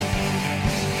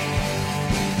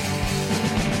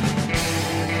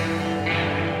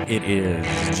It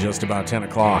is just about 10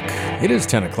 o'clock. It is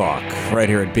 10 o'clock right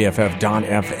here at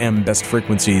BFF.FM, best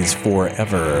frequencies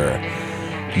forever.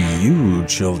 You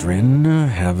children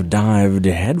have dived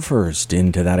headfirst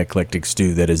into that eclectic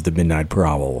stew that is the Midnight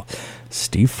Prowl.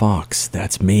 Steve Fox,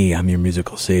 that's me. I'm your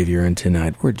musical savior, and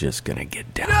tonight we're just gonna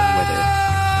get down with it.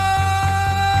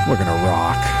 We're gonna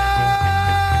rock.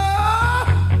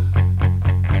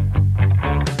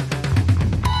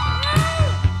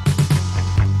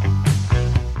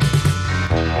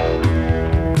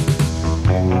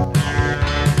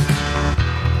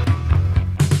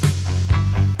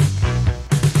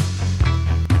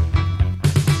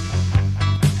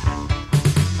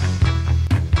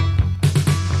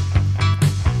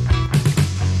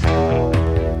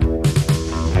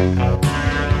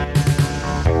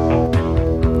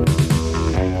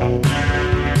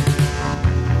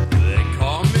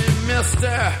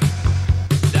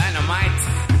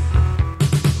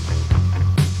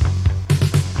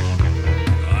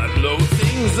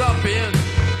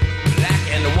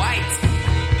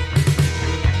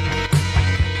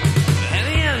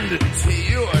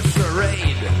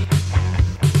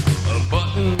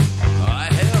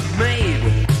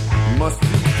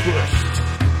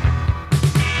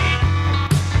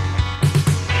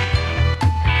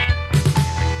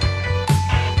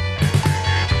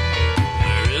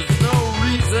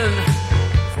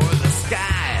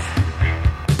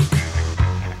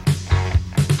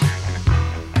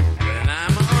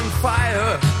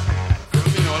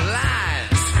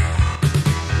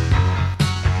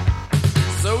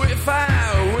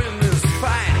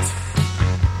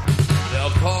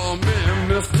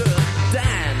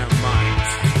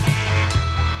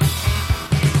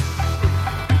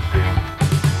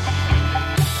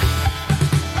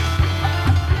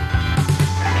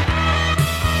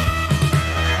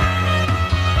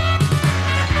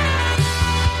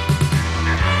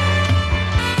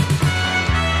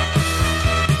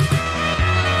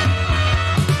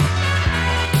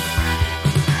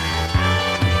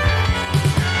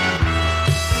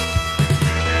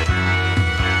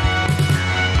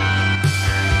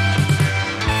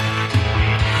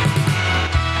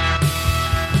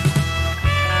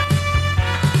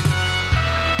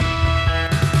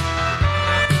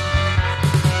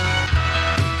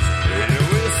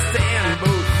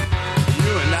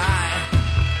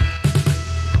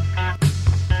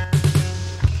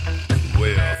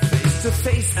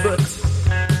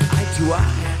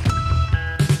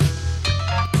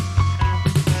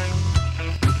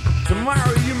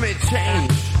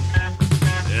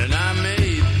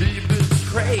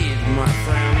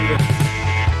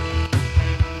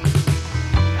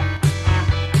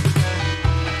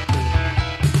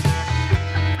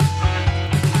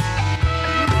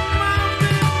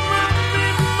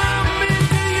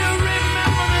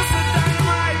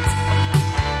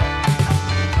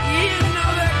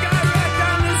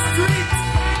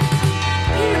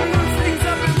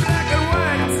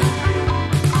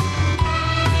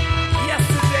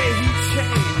 Yesterday he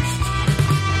changed.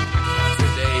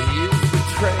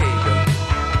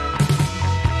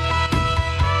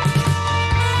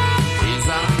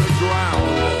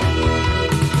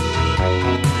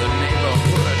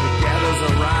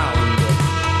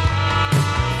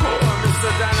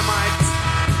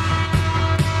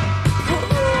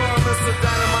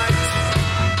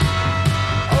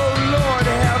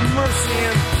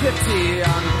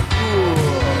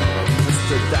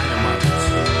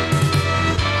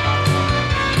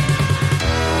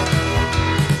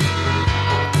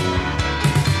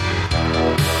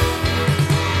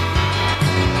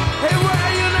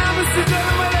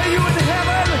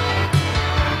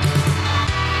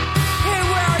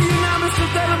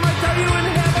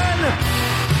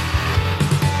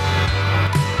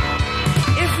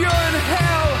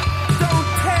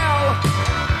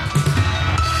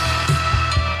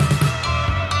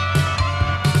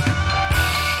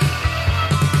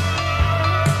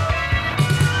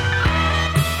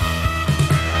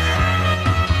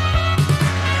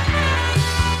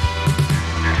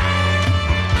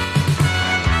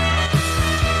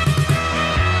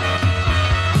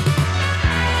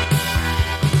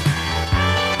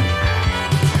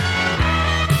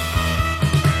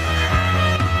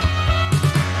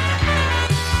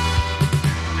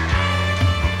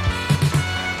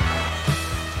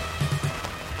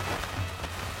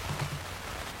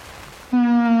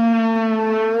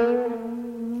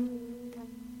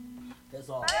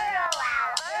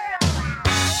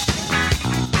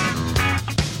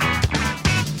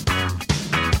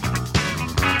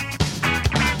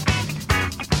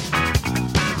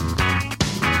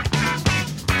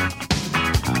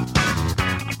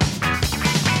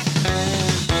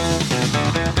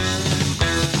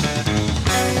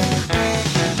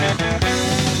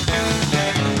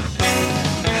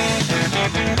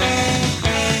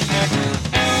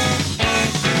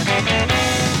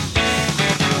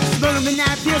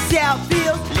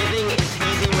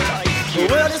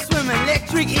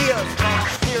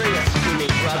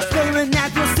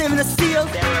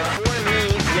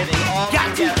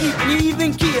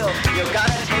 even keel. You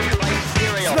gotta take life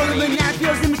serious. Smoking banana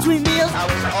peels in between meals. I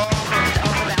was all hooked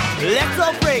up about it. Let's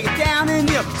all break it down and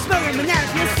kneel. Smoking banana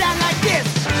peels sound like this.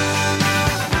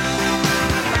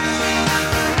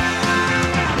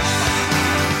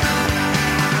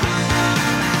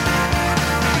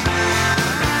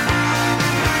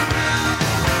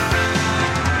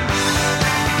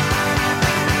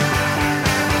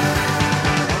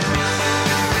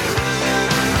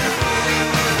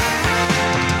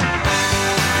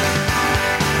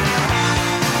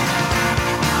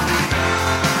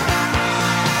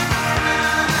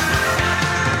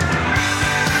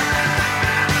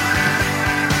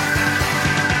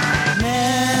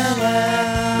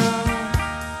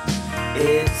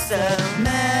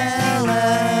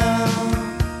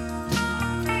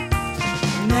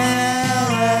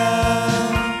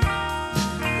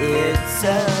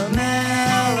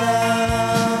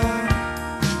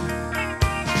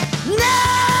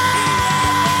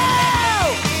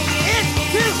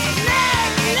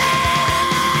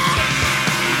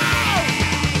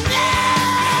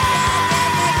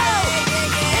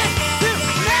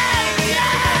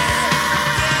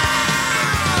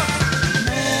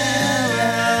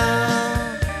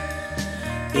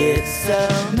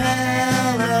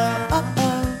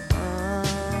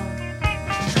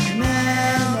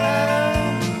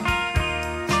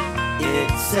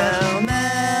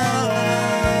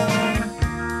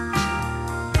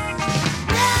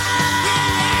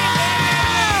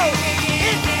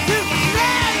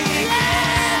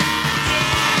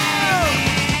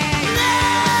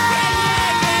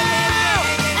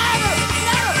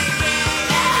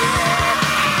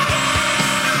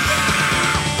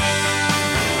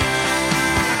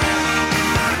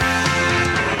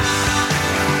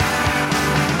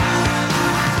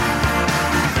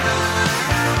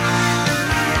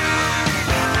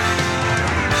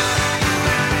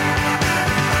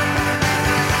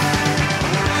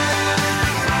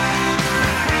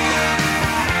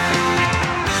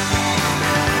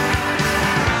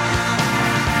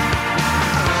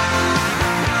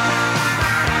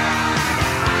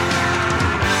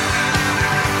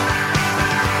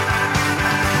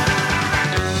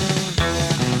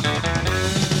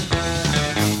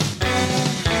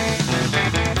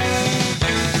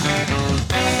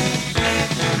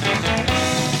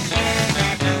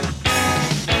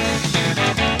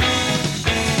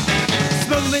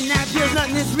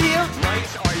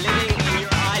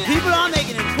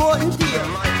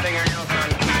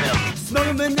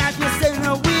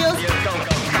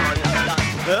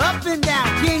 Up and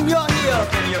down, king your heel.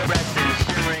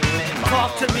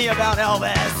 Talk to me about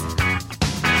Elvis.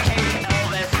 Take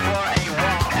Elvis for a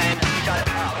walk and shut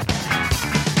up.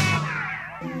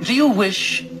 Do you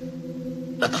wish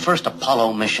that the first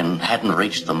Apollo mission hadn't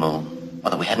reached the moon, or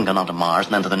that we hadn't gone on to Mars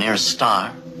and then to the nearest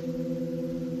star?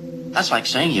 That's like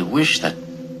saying you wish that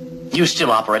you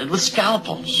still operated with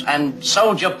scalpels and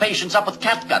sewed your patients up with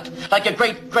catgut, like your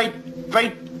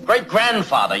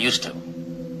great-grandfather used to.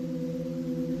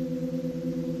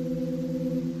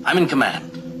 I'm in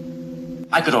command.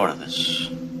 I could order this.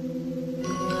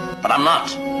 But I'm not.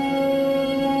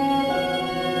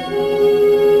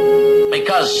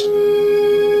 Because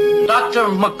Dr.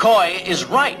 McCoy is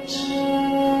right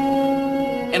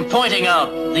in pointing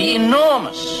out the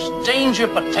enormous danger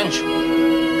potential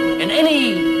in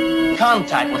any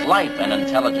contact with life and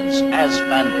intelligence as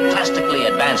fantastically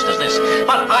advanced as this.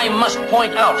 But I must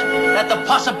point out that the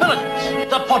possibilities,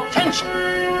 the potential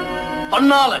for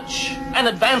knowledge and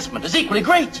advancement is equally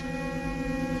great.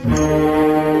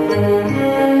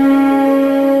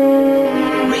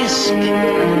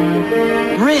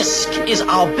 Risk is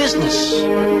our business.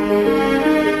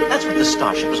 That's what the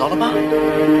Starship is all about.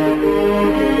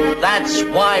 That's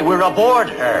why we're aboard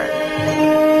her.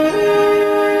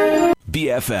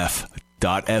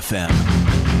 BFF.FM.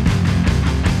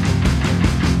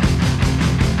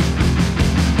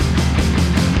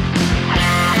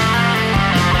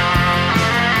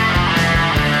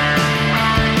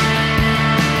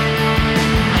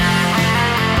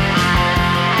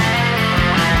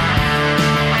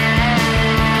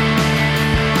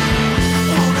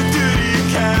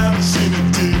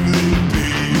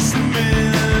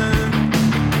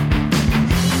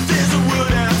 There's a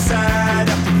world outside,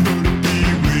 I prefer to be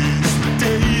with the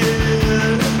day.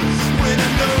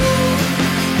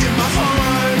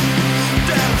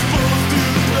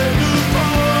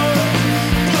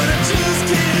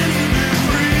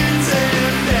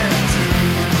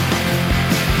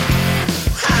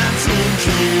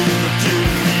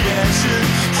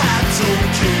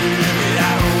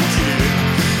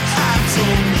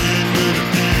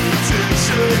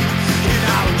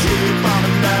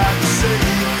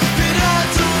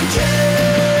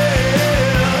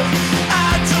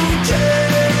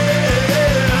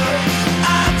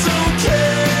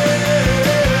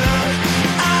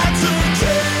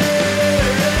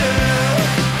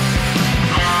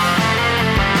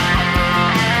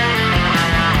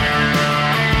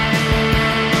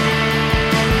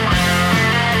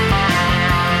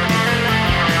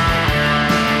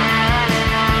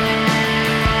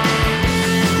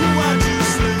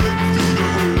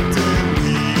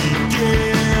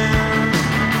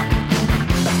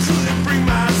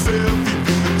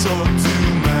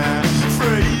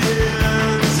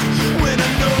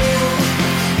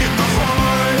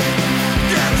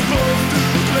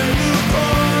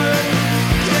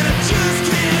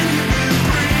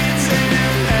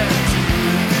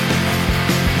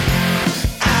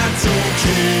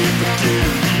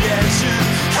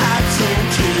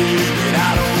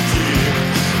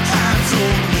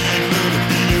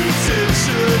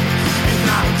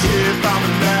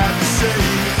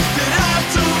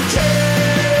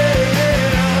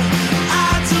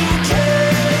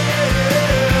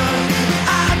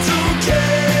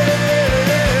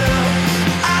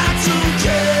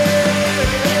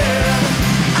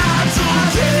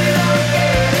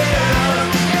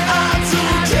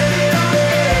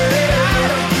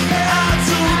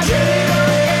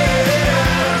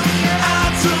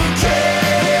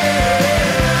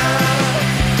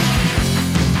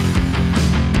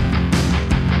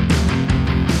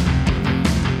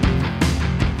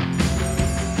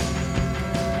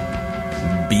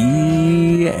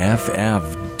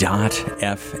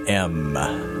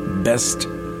 BFF.FM. Best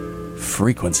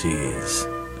frequencies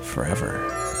forever.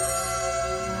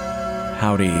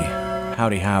 Howdy,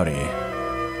 howdy, howdy.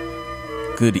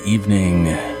 Good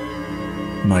evening,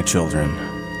 my children.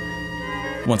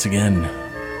 Once again,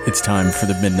 it's time for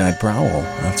the Midnight Prowl.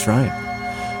 That's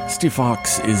right. Steve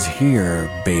Fox is here,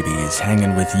 babies,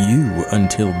 hanging with you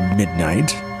until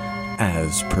midnight,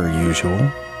 as per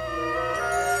usual.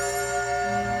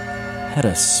 Had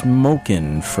a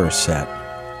smokin' first set.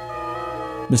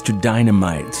 Mr.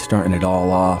 Dynamite starting it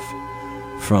all off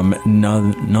from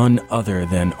none other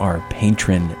than our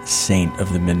patron saint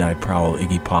of the Midnight Prowl,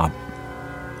 Iggy Pop.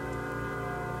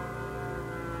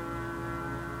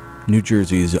 New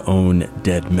Jersey's own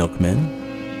Dead Milkmen.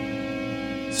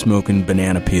 Smoking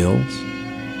banana peels,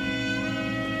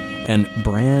 and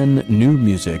brand new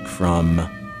music from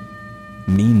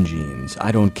Mean Jeans.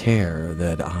 I don't care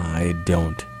that I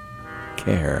don't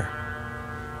care.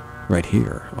 Right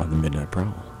here on the Midnight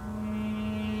Prowl.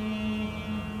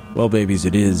 Well, babies,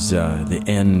 it is the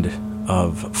end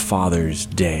of Father's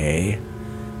Day,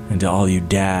 and to all you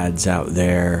dads out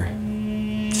there,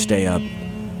 stay up,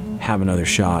 have another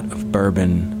shot of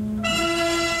bourbon.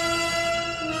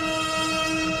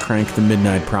 Crank the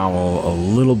Midnight Prowl a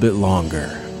little bit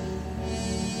longer.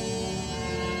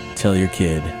 Tell your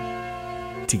kid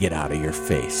to get out of your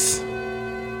face.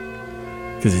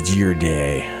 Because it's your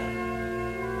day.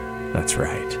 That's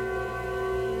right.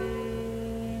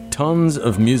 Tons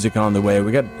of music on the way.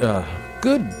 We got a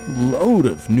good load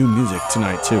of new music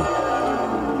tonight, too.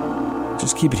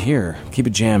 Just keep it here. Keep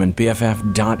it jamming.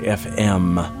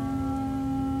 BFF.FM.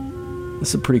 This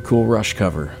is a pretty cool Rush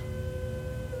cover.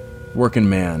 Working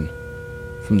Man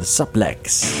from the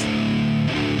Suplex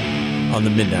on the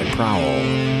Midnight Prowl.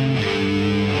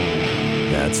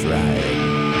 That's right.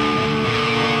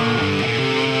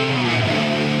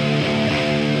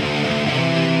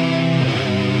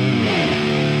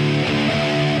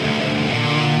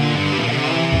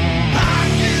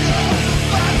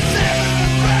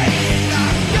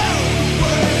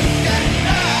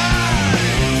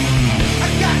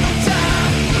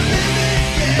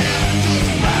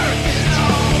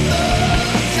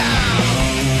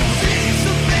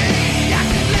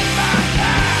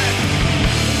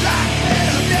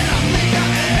 Think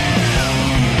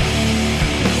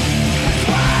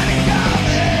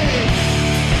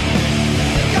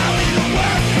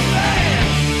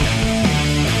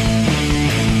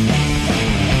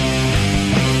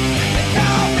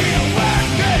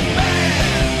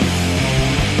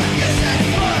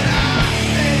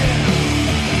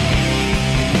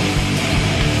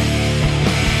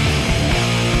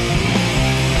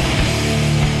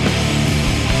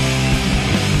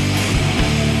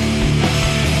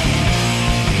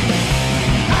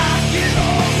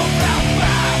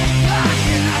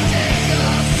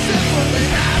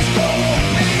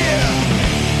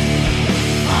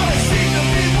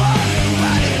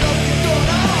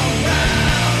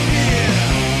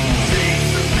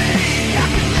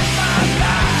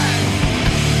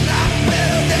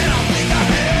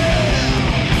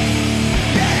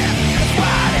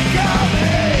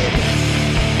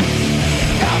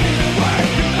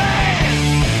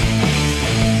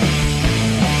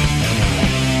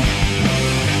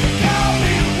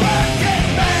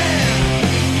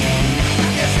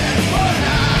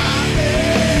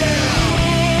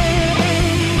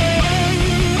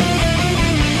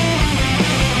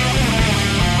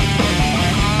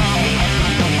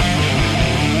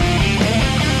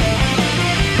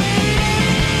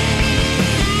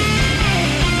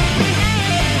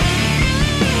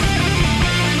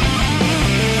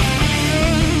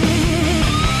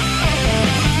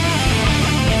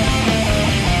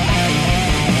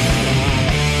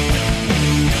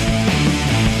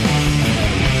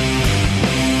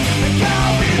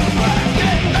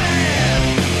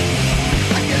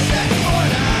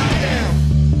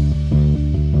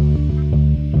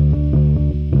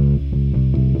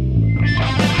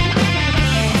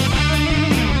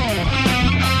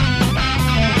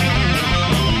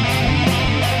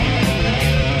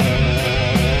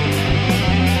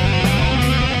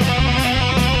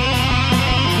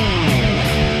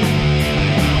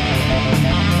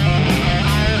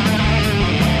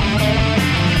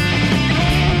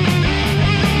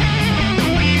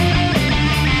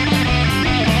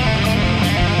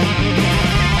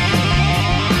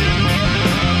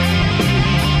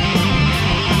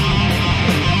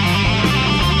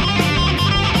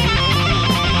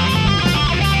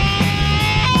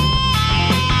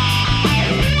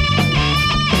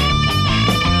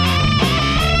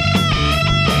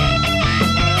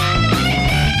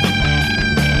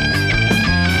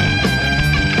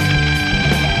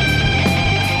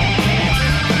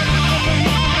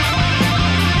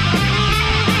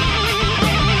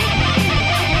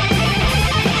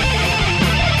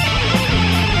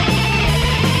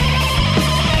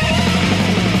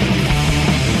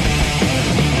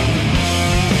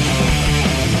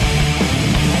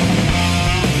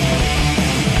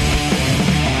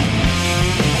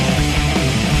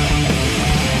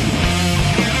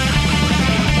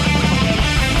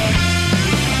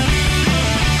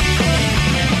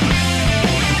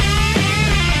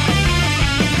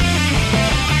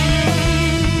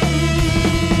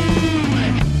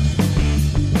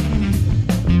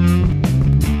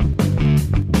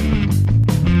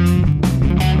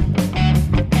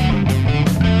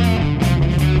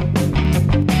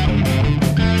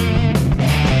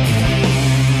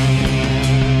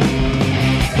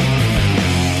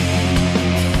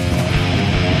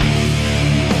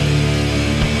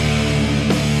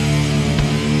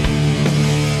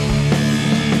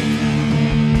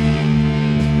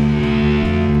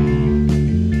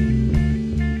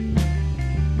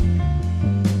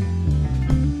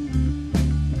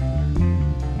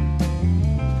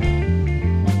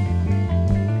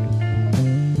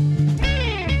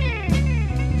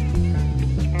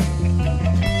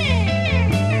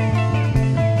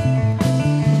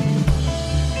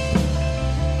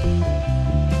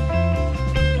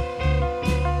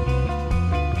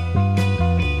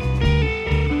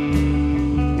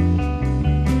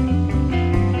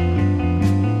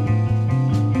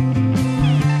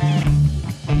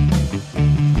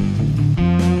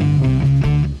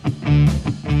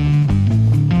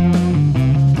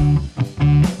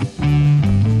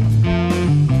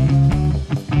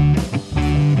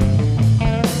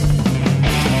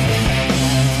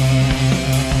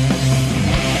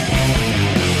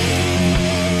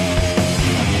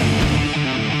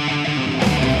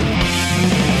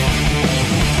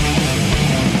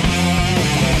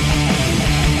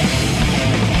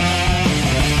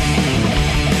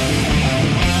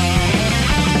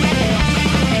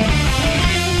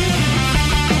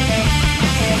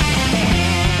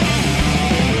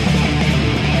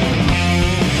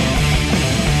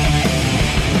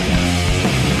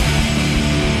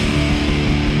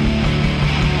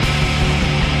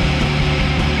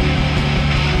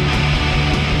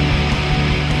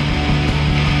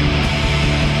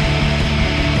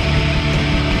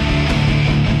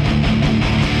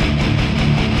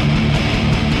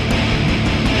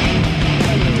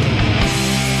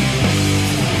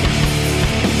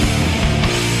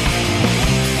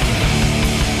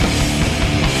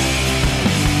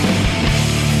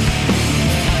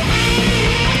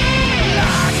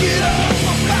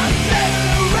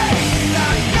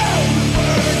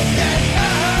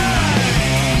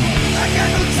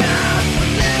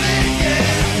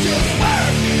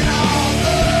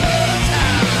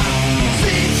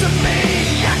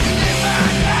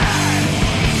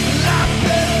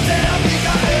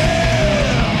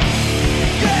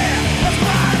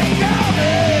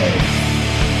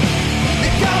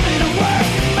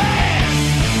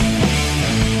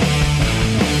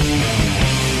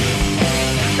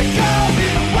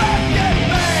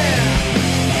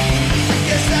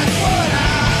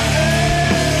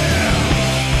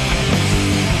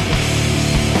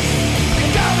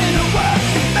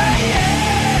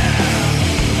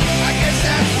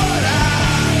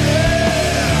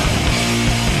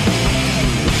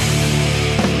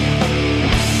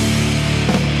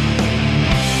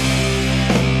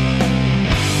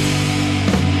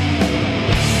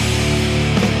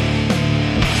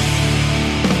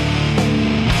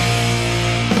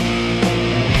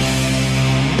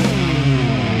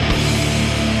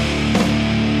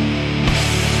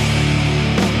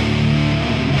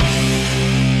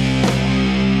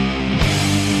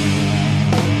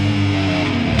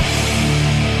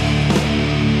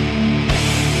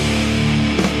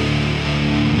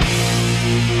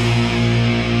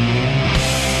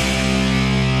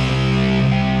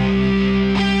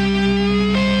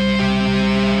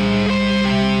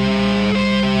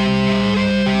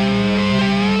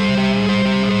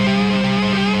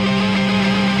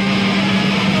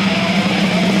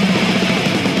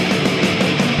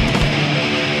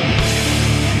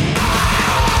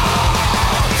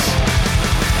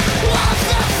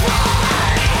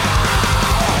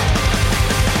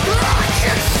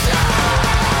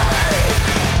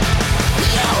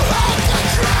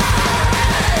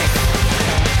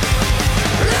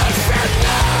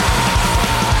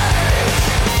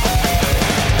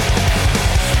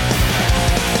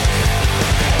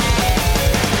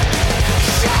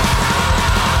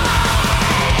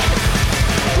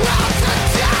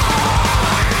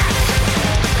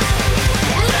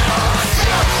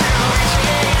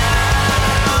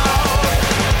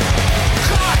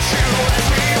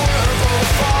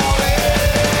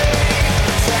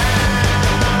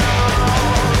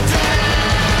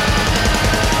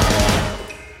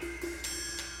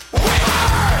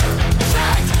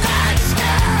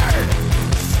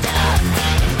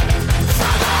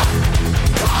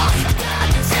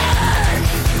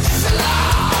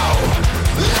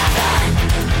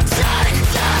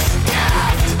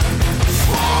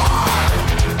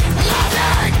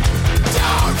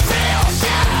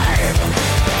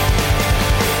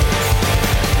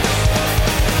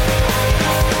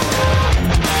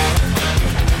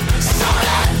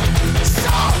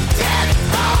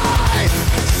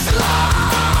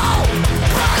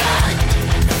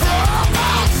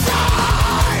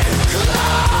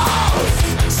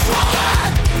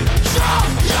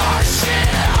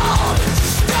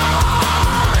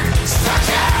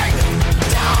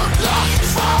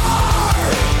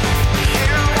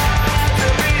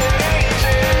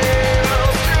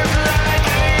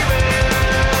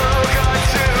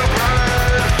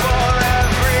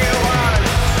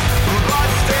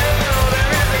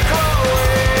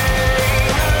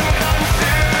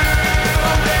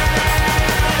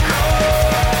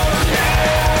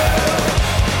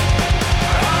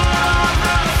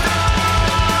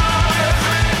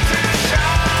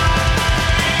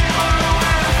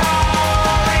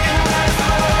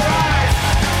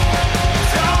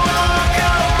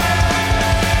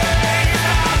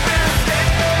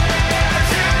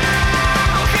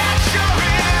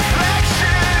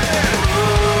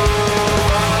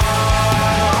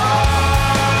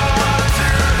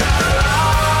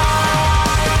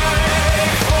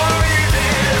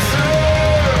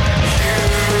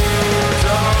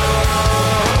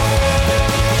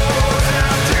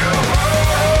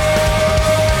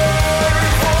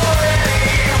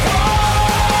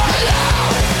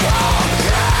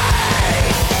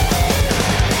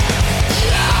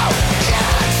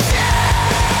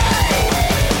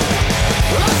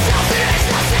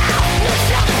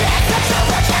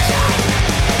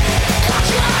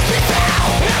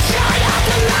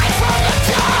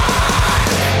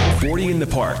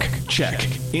Check.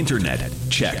 Internet.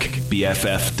 Check.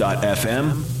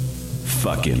 BFF.FM.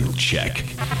 Fucking check.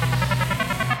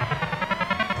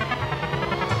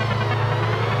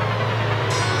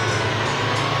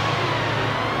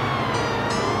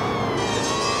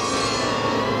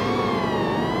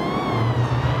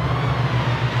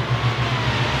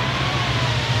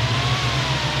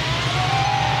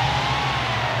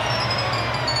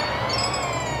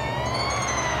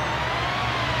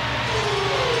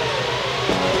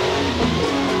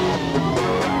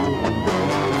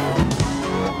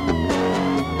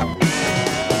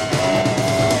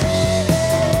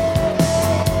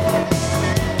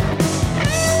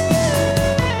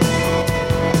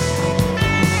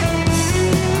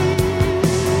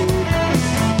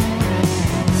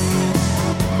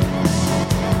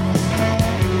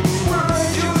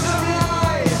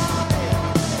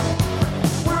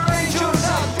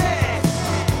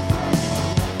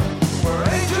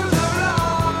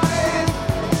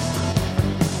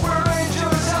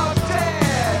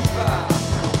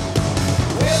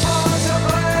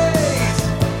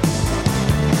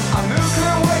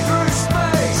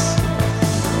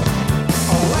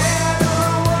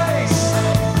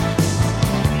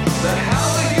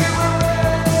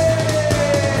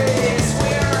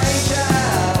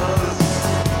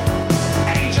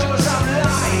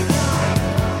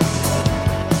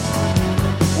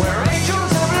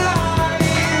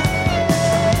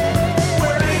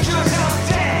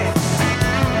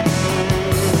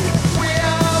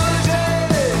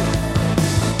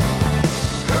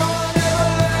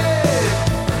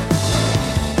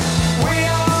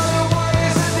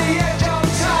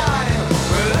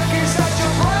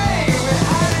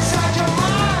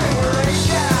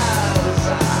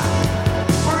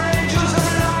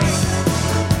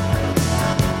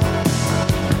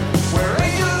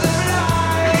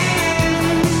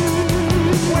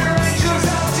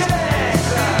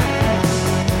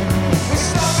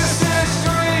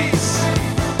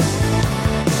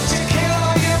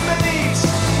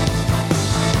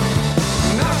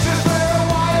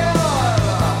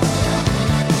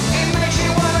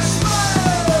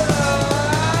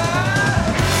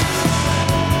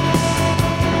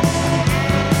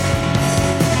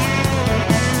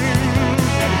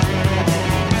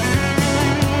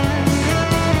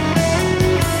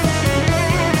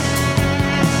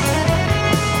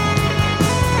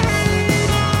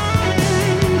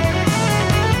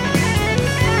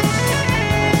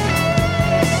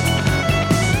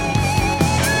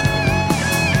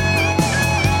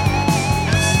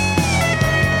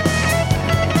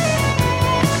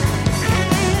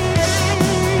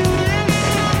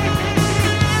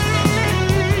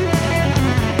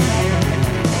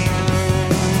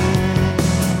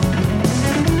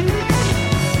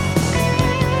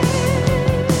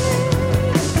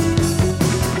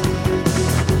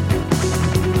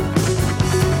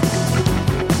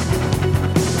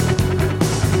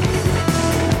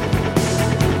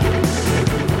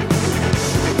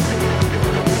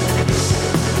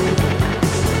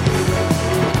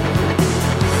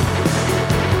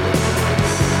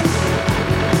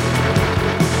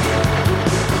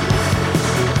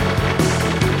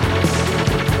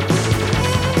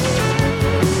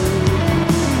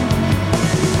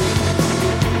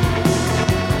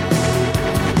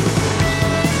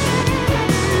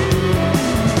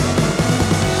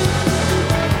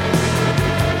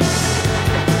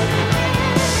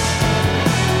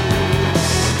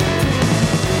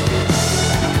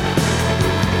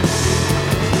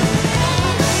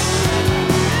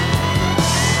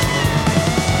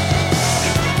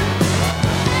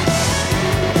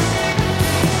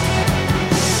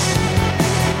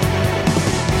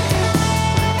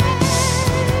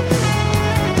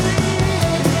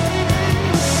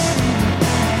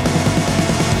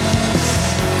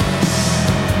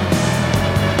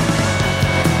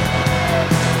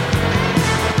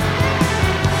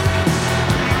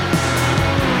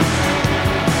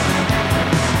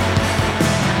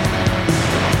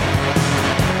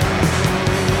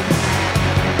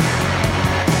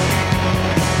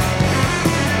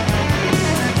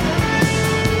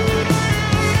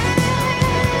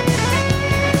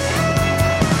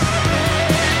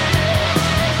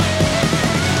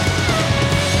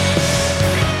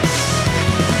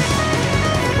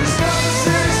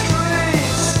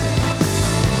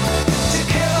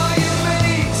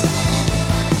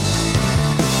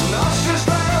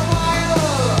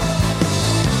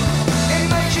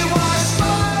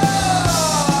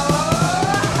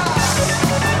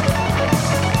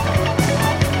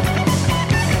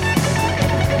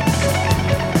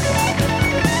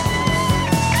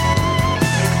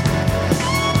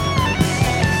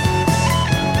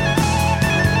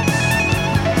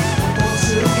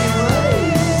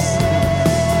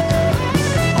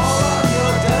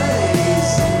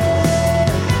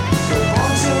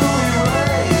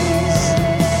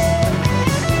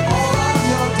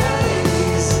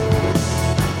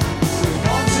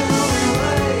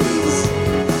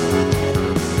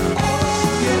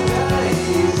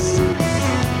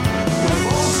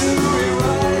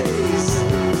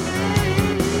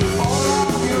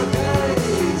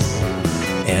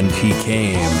 And he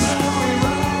came,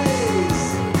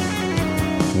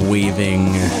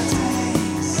 waving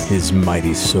his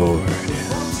mighty sword.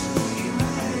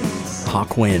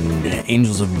 Hawkwind,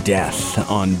 Angels of Death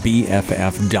on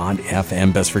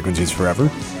BFF.FM, Best Frequencies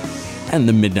Forever, and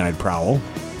the Midnight Prowl.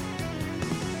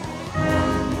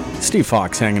 Steve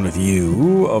Fox hanging with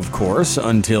you, of course,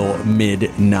 until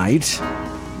midnight.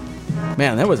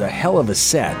 Man, that was a hell of a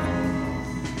set.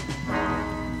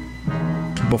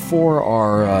 Before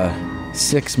our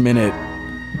 6-minute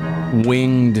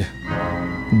winged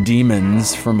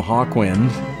demons from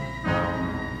Hawkwind,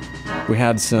 we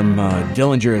had some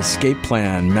Dillinger Escape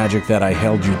Plan, Magic That I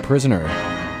Held You Prisoner,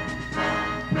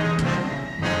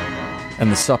 and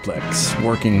the Suplex,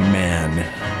 Working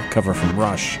Man, cover from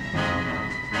Rush,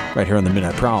 right here on the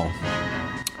Midnight Prowl.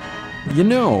 You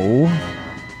know,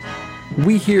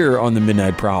 we here on the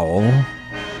Midnight Prowl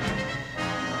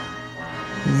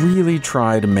really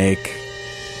try to make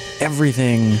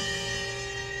everything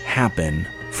happen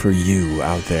for you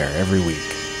out there every week.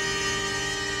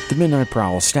 The Midnight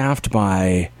Prowl, staffed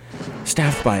by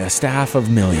a staff of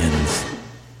millions,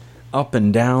 up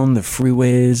and down the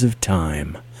freeways of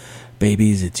time.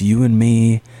 Babies, it's you and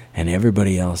me and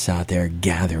everybody else out there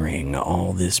gathering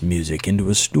all this music into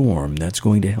a storm that's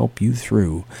going to help you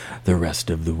through the rest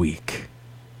of the week.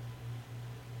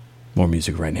 More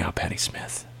music right now, Patti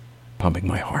Smith. Pumping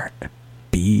My Heart.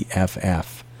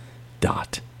 BFF.FM.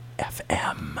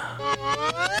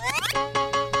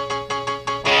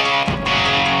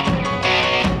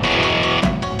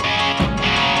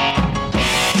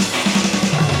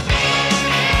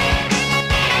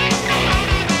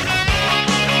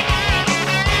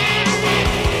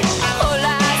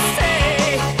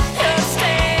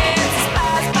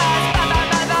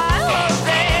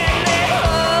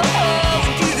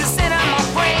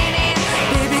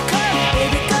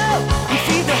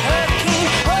 Feel the hurricane,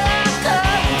 oh,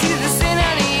 come to the center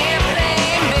of the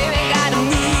airplane. Baby, got a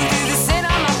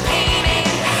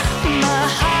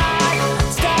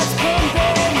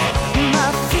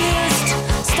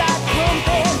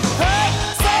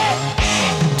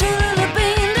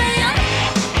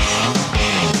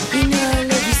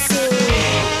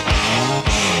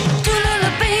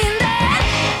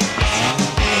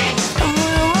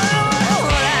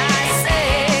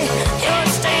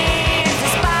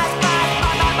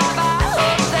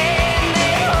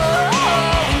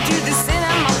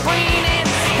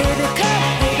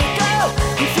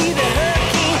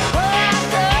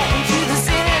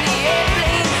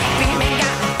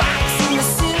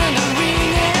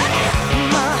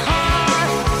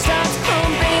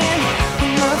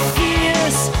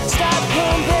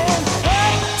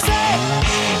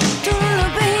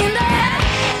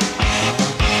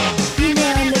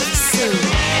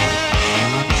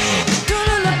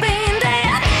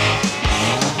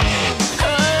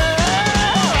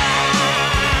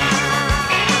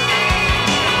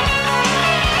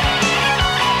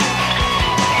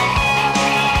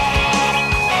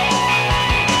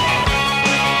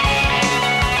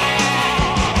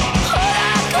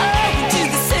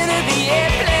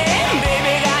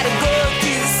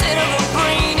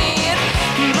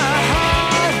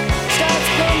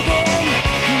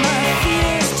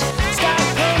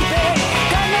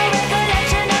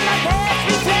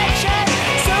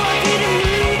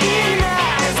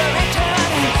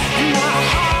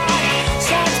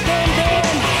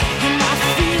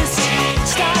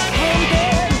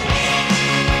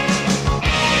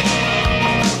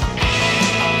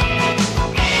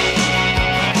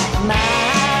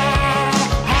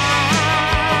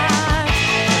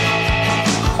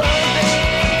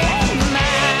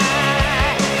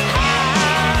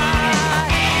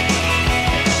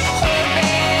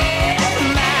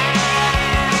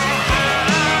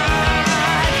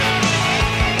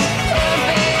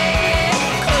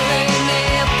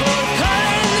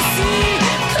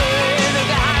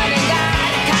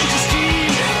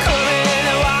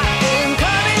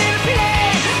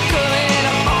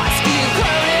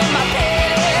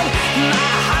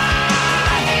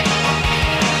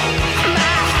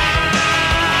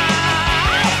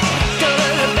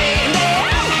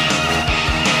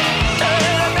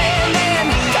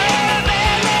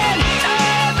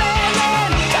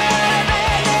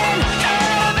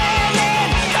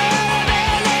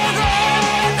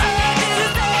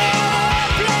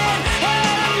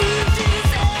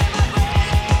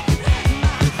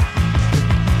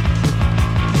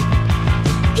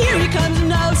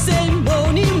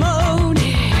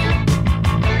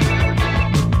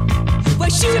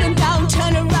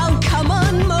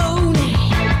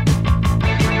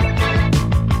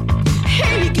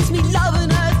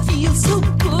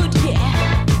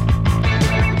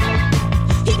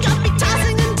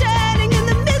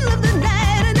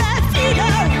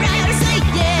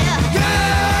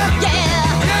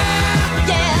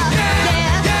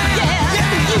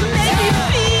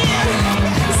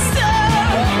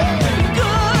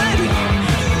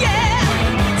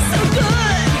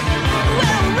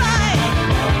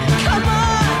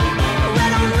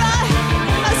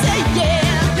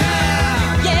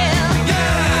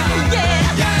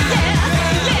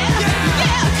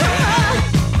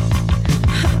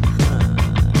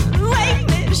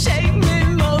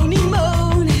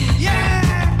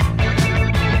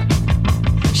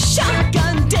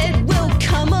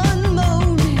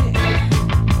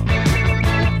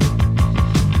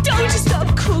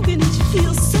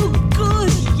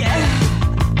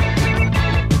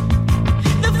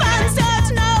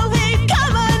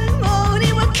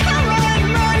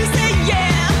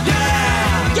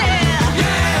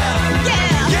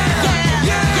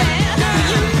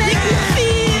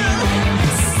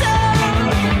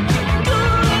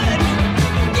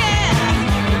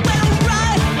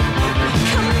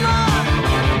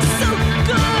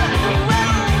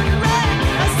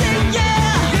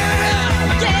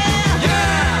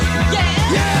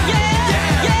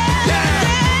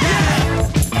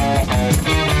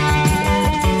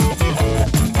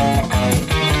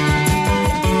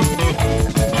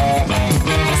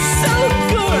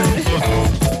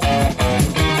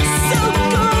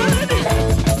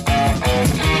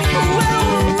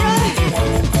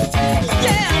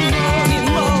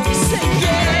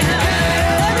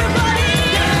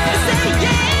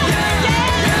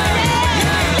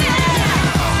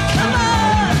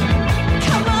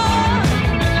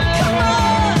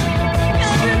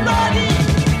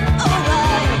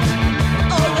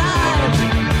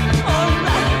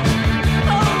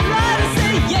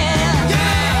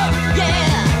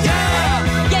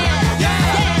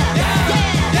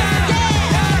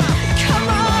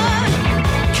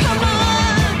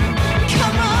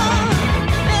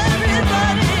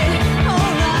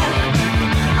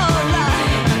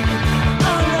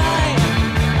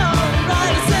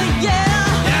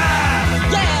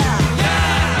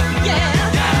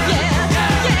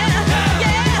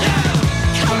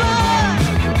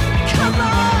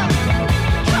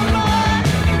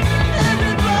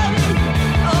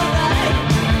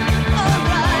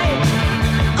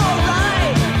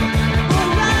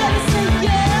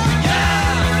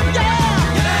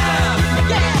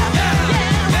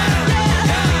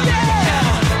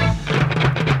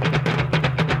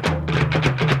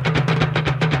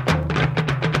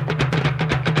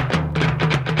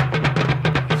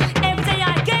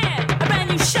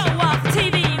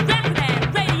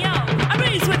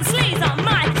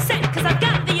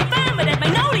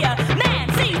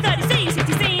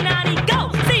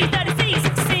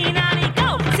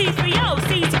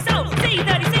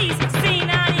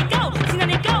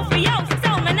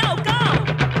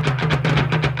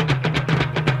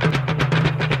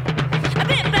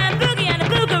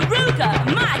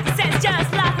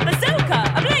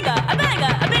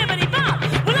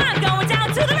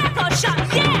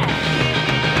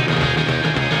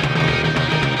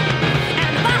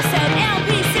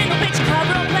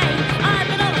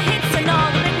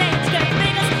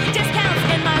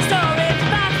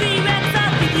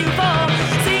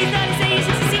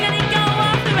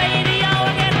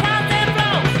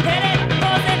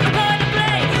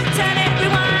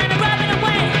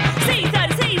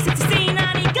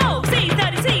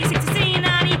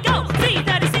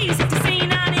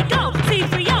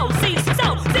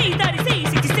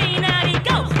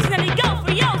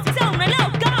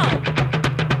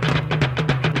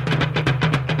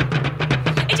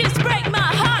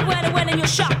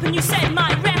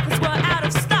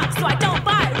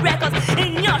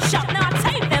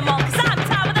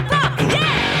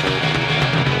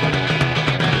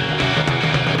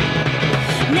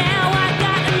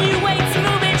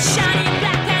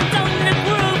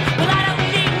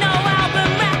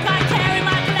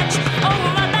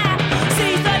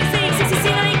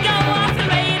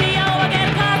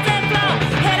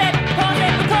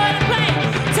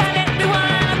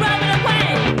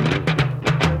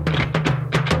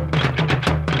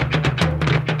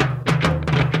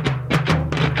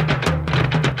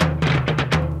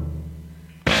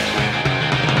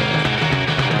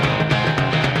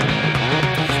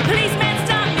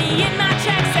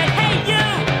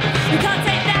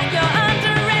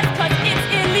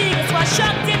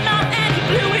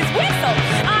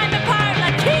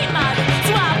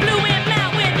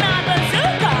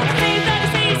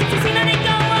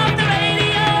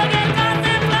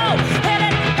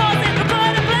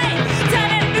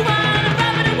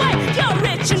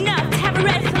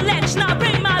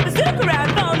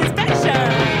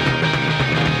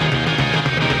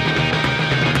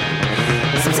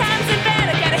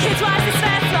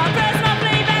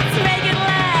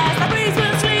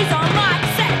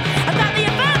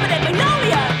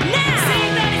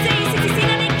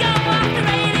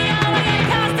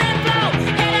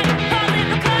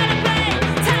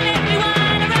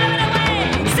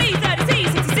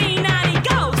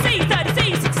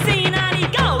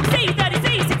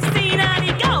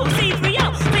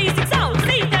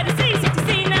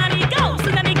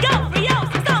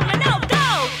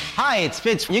like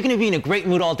spits, you're gonna be in a great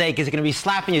mood all day because you're gonna be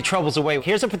slapping your troubles away.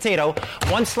 Here's a potato,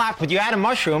 one slap, but you add a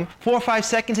mushroom, 4 or 5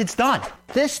 seconds, it's done.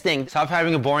 This thing, stop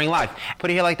having a boring life. Put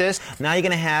it here like this, now you're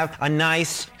gonna have a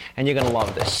nice, and you're gonna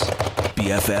love this.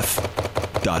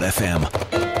 BFF.FM.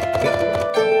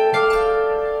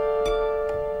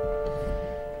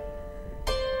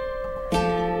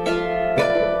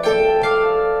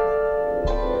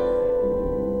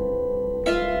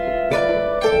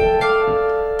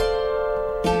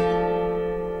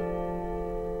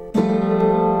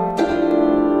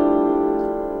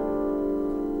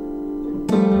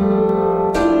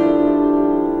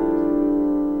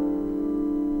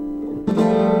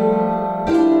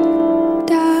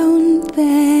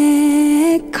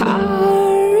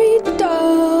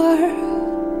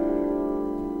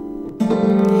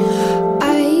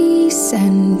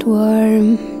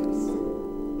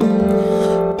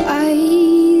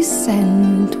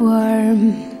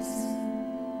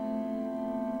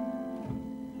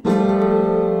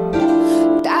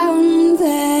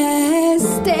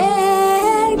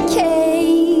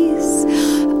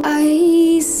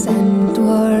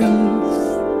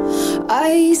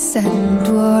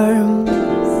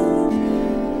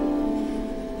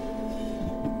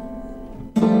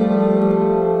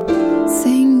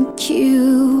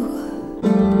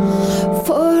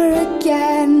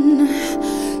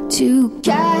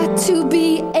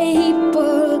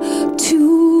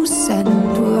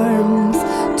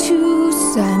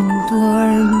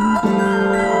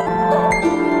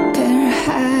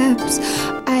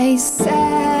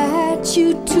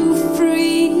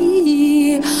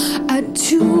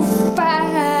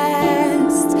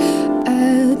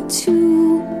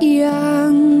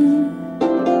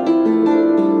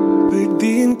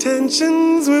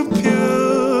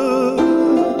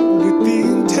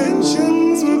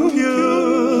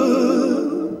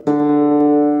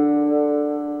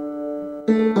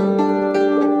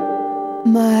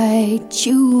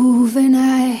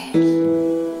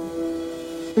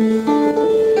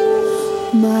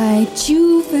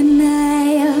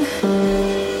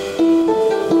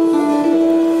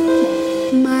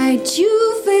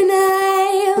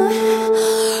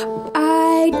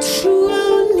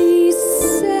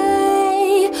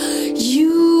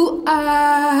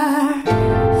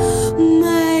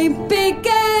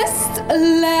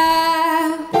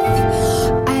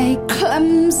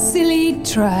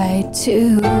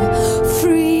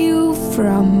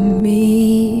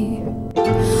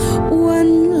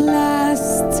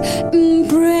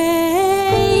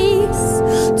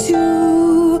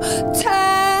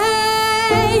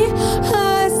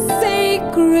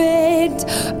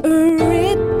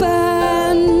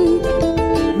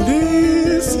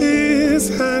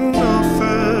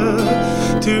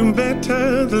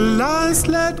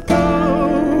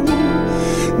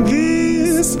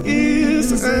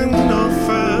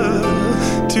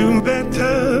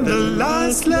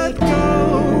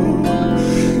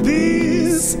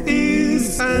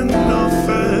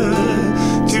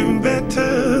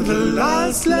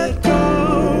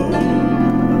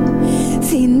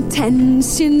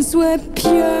 Intentions were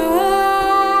pure.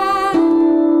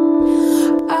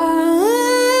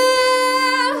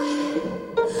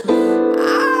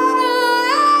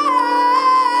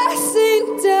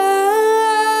 Sink down.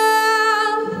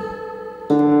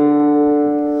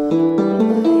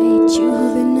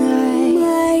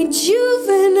 My juvenile, my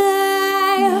juvenile,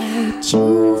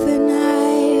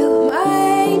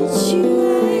 my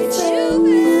juvenile,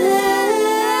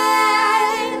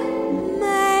 my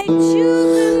juvenile, my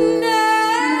juvenile,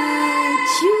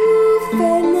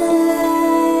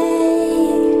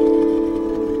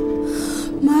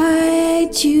 my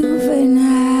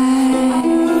juvenile.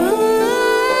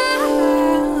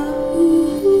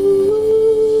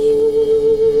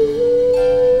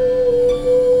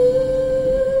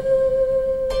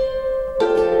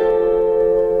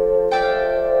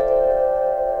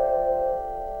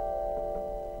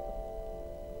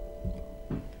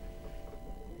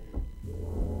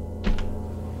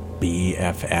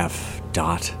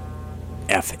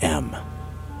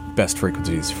 BFF.FM. Best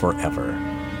frequencies forever.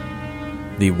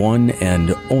 The one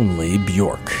and only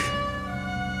Bjork.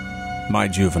 My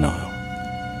Juvenile.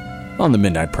 On the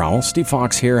Midnight Prowl, Steve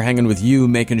Fox here, hanging with you,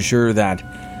 making sure that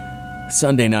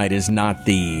Sunday night is not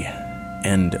the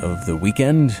end of the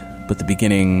weekend, but the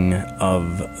beginning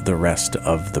of the rest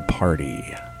of the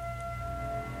party.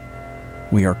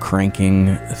 We are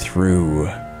cranking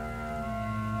through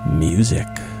music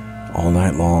all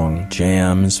night long,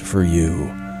 jams for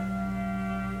you,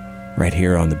 right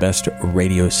here on the best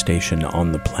radio station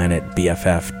on the planet,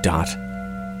 BFF.FM.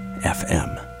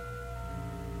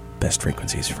 Best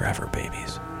frequencies forever,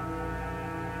 babies.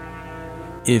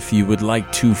 if you would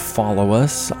like to follow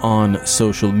us on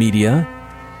social media,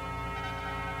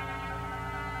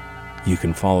 you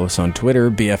can follow us on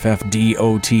Twitter,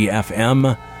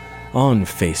 BFFDOTFM, on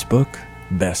Facebook,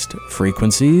 Best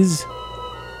Frequencies,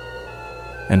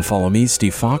 and follow me,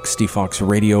 Steve Fox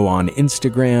Radio on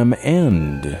Instagram,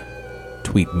 and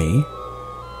tweet me,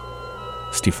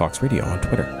 Steve Fox Radio on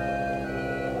Twitter.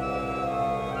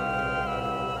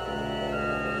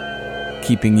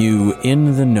 Keeping you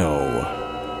in the know.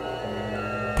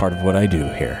 Part of what I do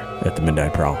here at the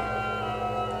Midnight Prowl.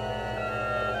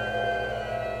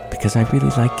 Because I really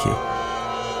like you.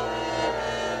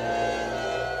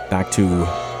 Back to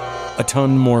a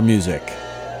ton more music.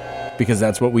 Because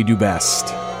that's what we do best.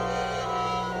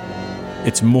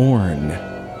 It's Mourn.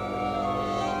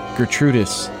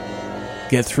 Gertrudis.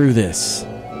 Get Through This.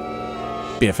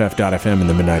 BFF.FM in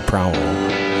the Midnight Prowl.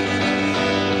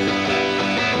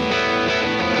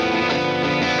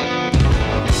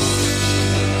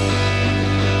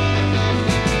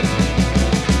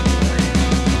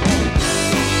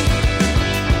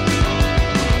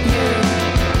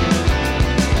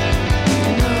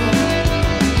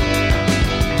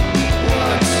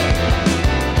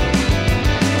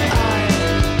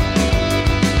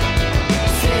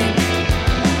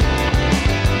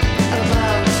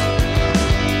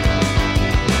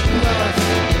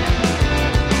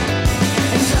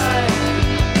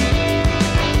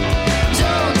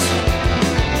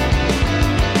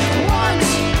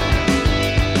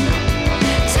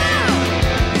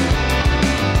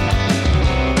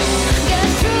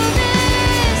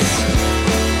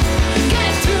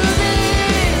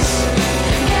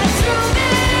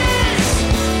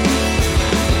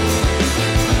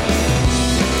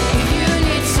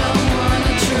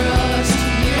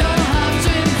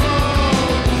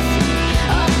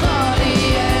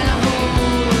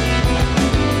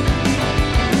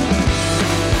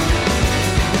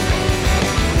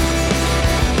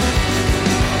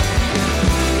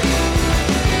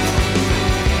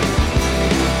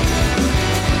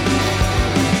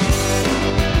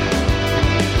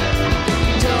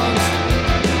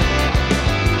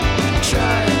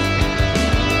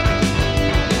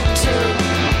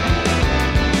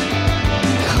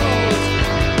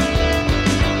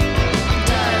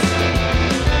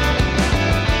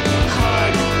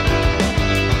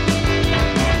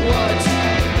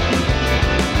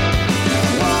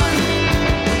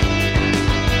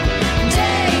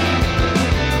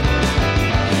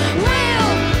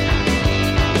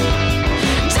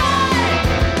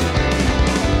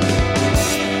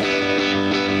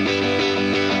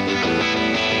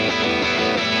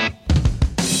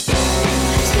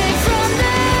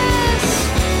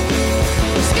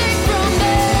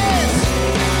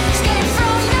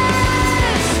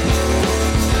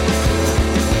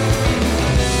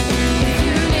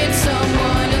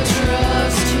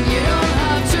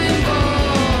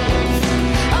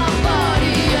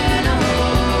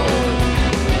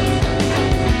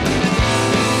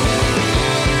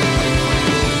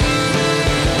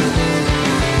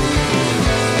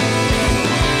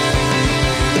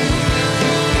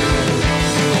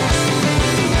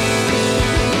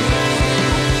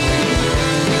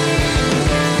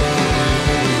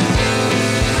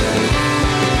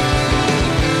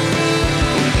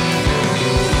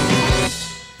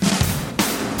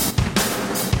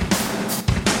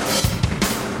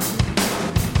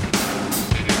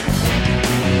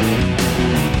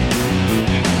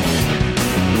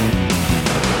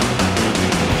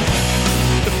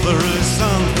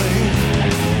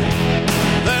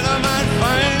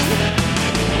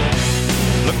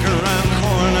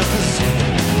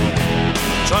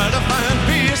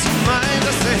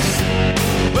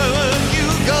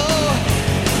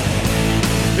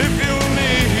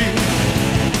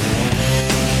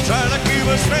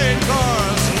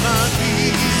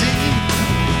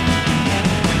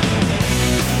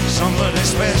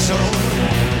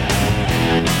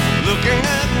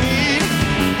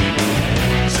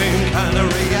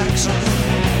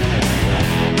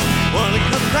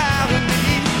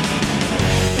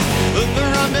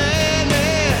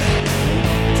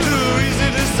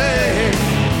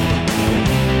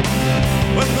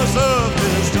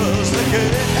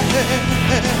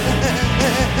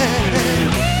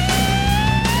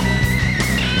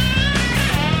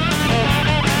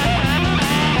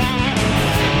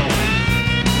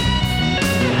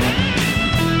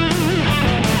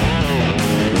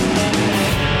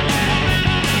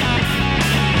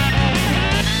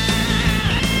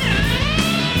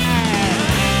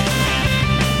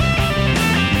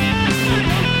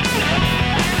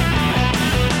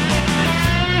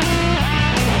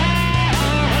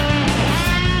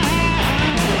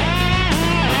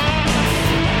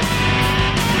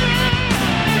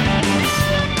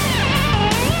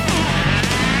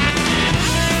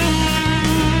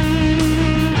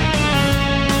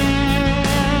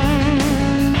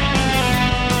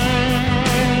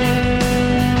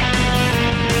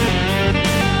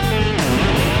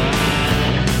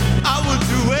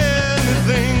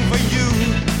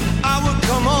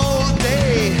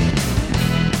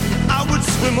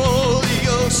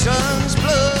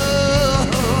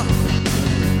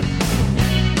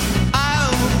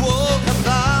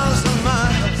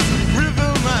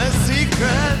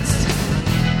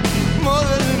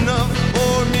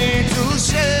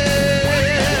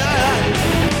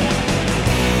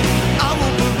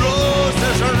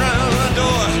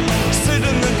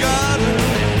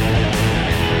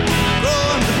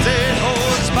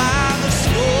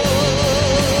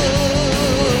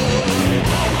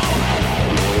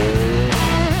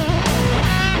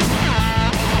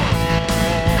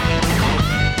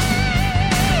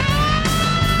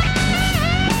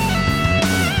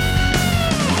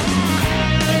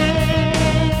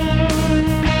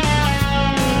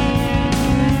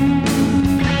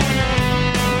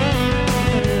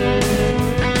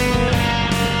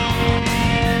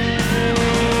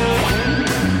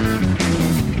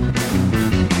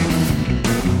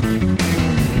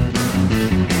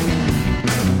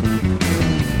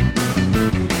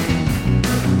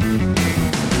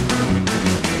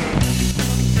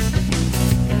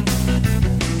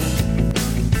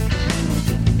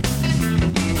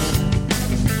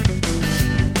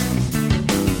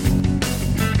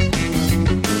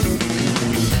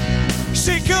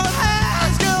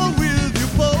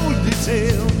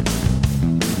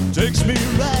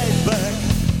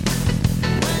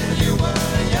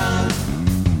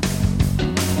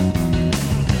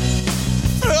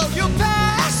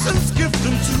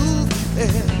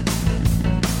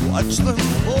 watch them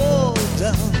fall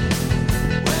down.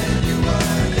 When you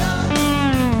were young,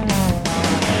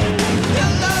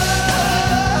 your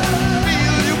love,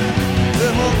 feel you put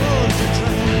them on to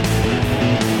drown.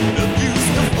 Abuse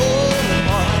the fall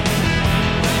apart.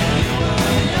 When you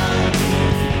were young,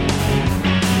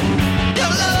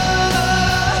 your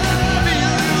love,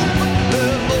 feel you put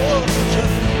them on to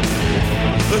drown.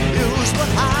 The hills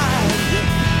behind you.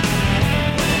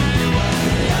 When you were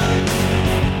young,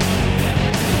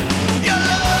 your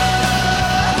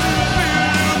love,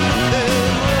 feel you put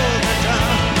them on to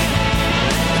drown.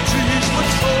 The trees were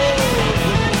tall.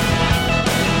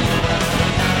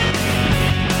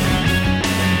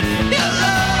 Your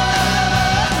love,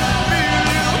 feel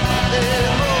you put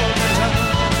them on to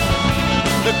drown.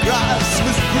 The grass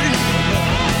was green.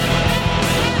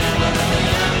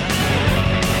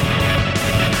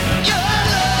 Your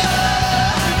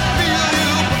love, feel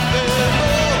you put them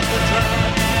on to drown.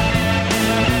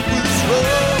 Was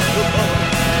wonderful.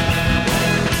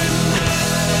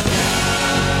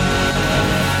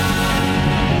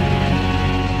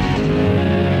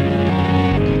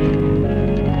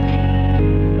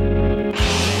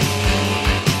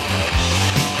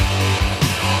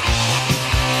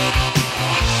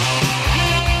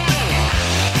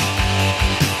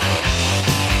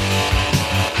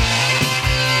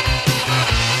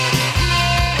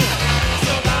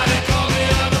 Somebody call me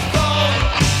on the phone.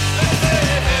 They say,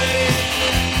 hey,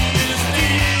 you just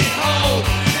need home.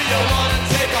 Do you wanna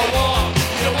take a walk?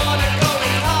 You wanna go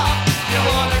and hop? You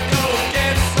wanna go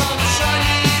get some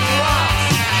Chinese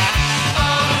rocks?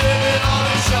 I'm living on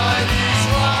a Chinese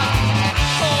rock.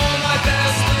 All my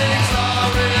best things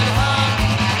are in hop.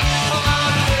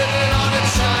 I'm living on a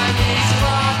Chinese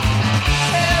rock.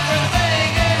 Everything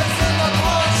is in the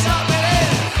pawn shop. It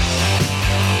is.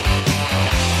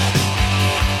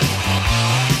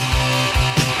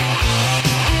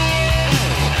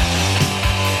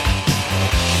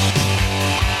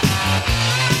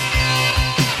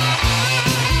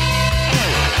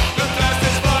 The past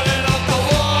is falling off the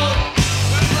wall.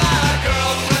 My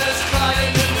girlfriend's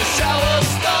crying in the shower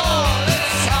stall.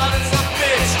 It's hot as a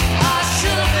bitch. I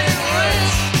should be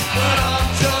rich, but I'm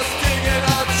just digging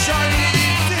a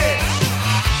Chinese ditch.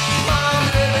 I'm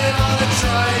living on a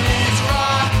Chinese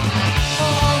rock.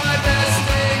 All my best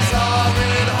things are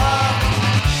in hop.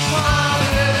 I'm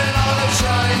living on a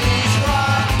Chinese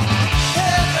rock.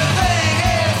 Everything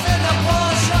is in the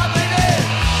pawn shop. It is.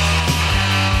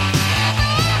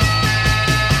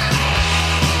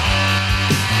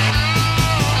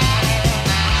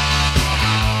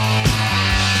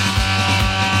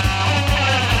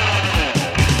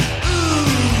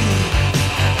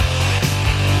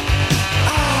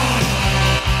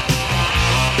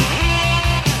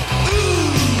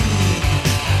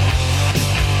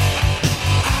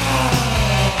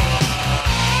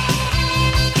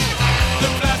 The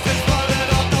blast is falling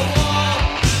off the wall.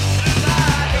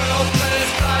 My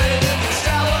girlfriend's crying in the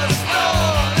shower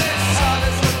stall. It's hot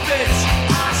as a bitch.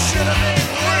 I should have been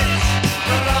rich,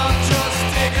 but I'm just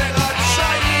digging a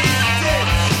Chinese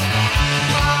ditch.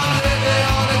 I'm living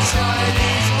on a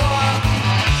Chinese rock.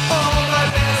 All my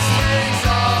best things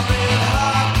are in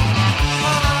hop.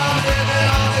 I'm living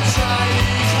on a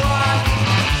Chinese rock.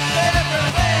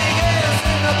 Everything is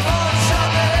in the pawn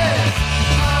shop. It is.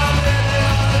 I'm living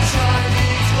on a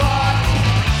Chinese rock.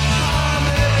 I'm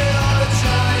living on a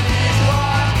Chinese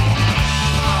rock.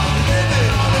 I'm living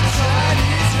on a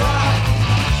Chinese rock.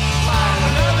 I'm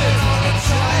living on a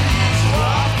Chinese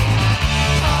rock.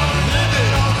 I'm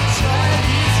living on a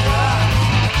Chinese rock.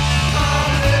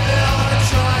 I'm living on a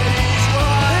Chinese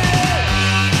rock.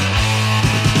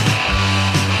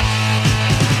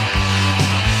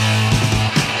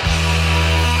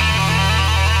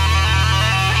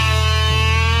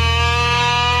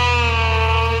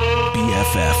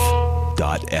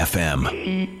 BFF.FM.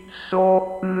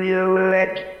 So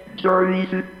violet, dirty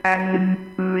and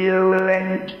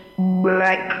violent,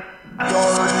 black,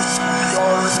 dark,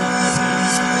 silent,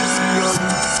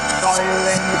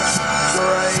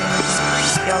 gray,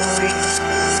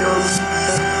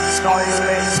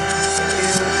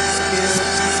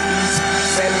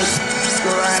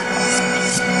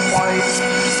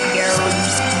 yellow,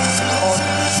 silent,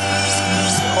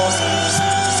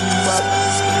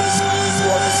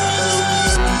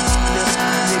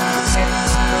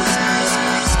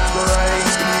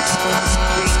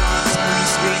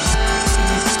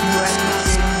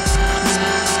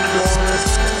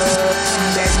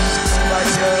 red, black,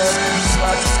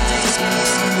 white, scary, hot,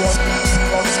 but what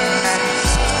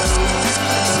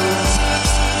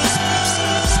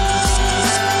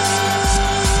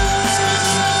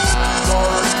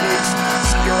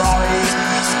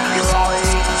Your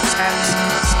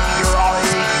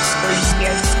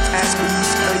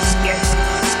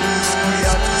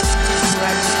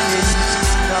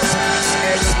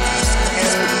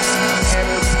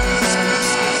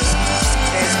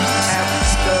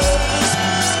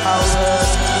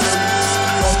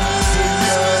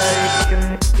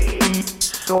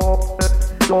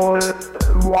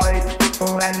When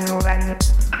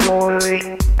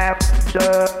shortly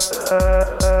after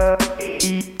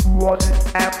he was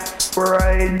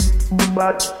afraid,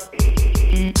 but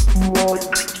he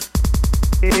was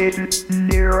in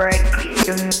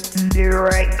direction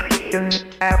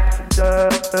after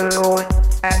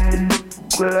and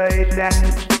great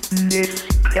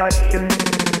discussion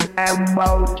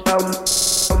about places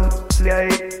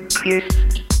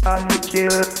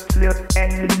until the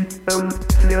end of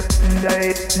the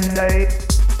day.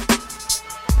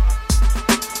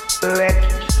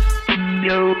 Let's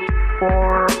go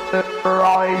for the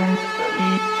ride. He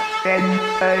said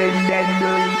a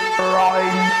deadly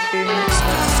ride in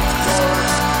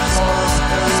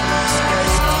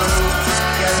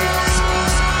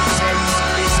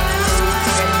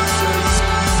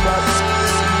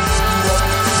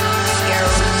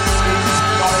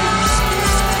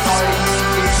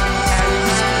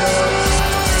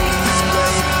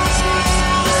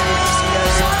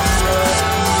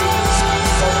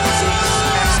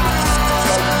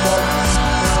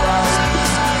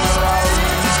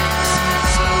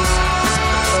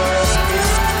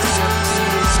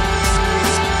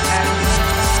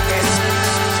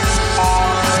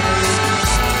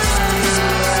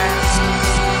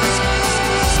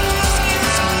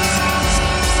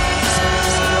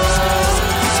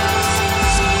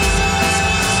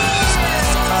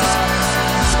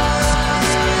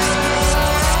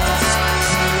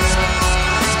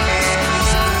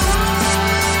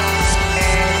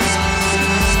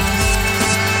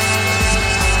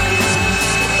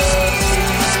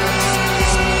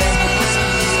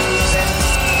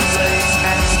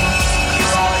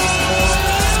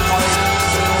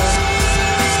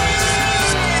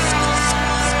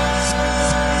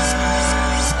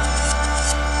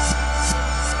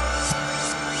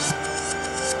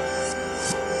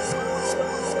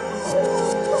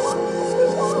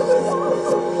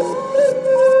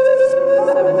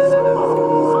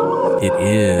It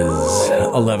is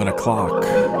 11 o'clock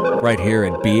right here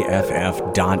at BFF.FM.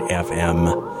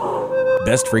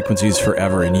 Best frequencies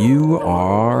forever, and you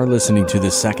are listening to the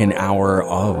second hour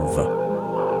of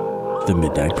the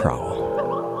Midnight Prowl.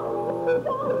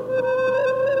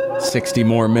 60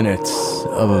 more minutes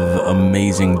of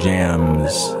amazing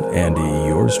jams, and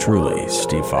yours truly,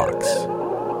 Steve Fox.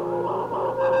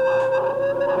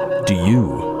 Do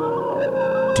you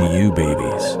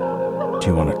babies, do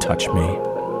you want to touch me?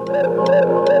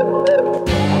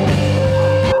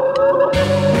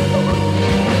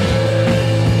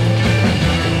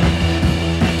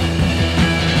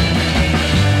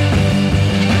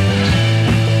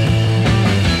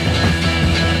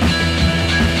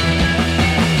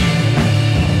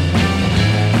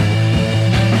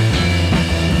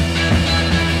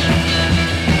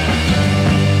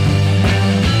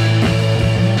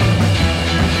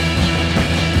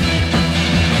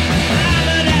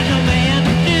 I'm a man,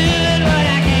 doing what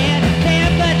I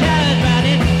can, but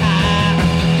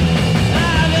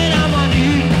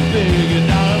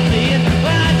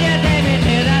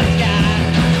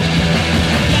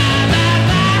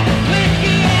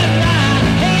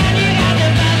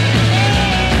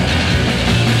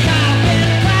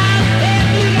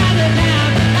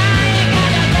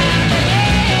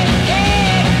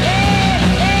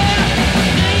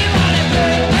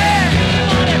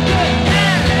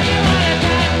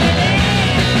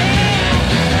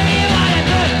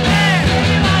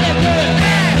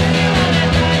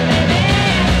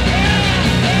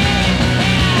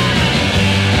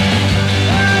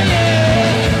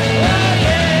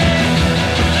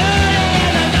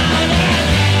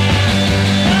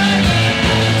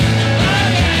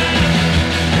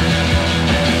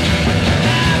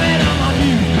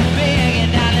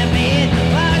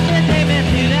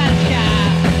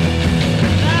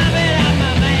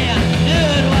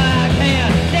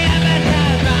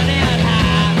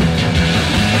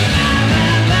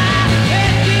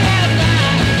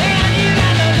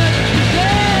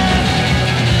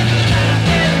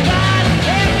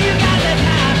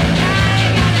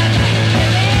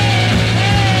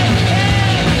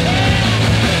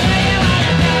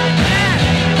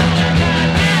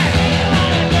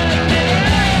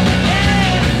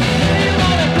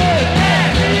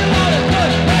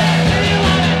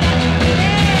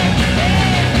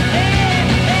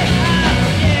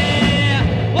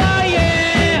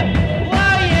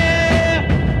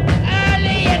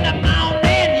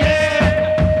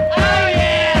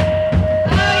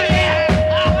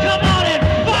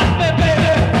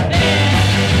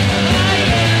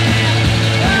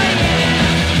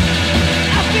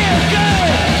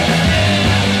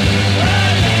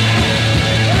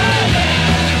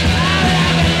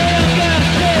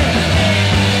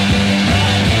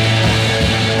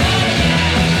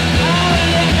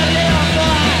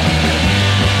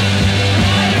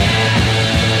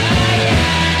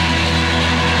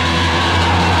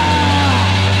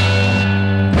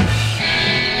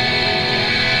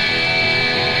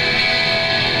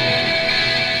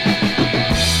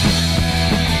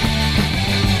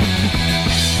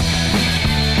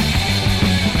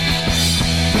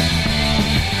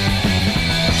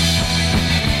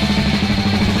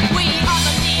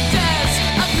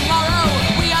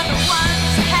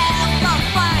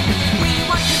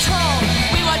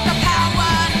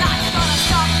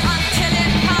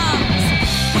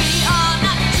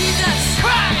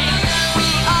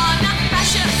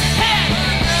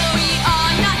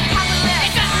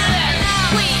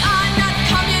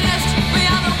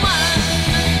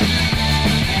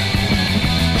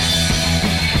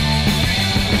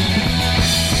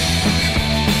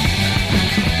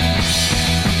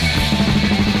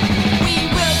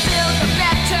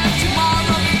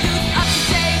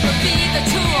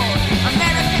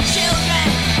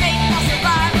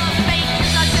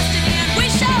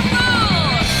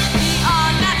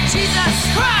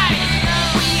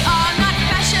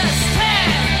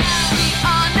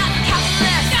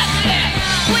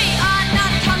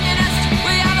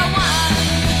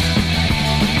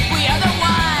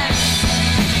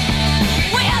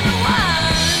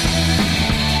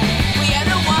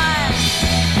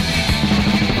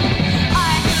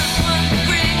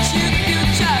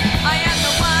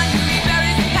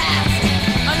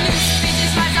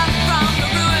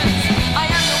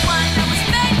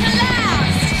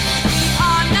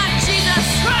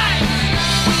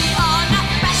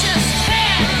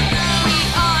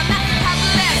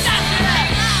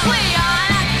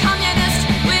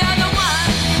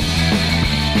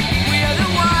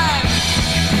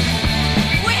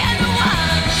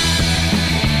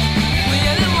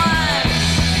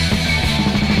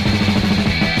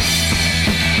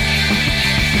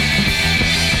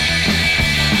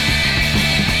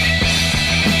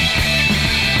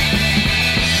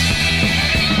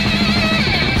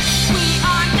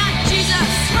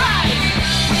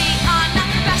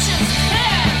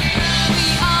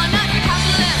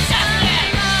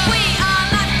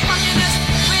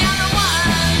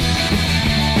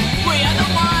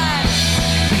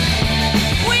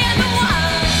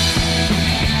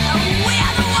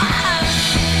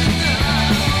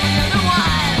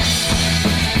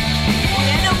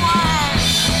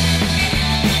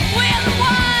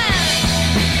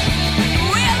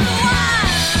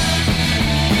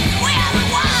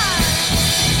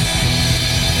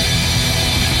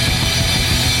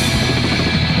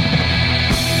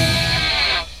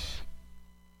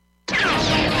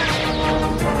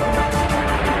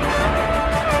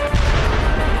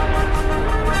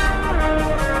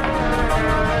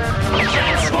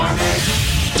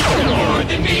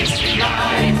nothing meets the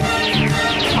eye.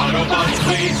 Autobots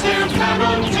blaze their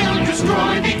battle to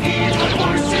destroy the evil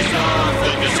forces of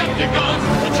the Decepticons,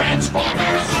 the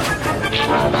Transformers.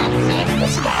 Robots in the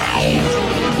sky,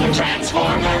 the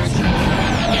Transformers.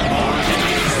 More than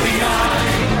meets the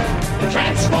eye, the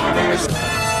Transformers.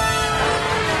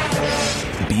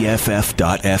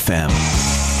 BFF.FM.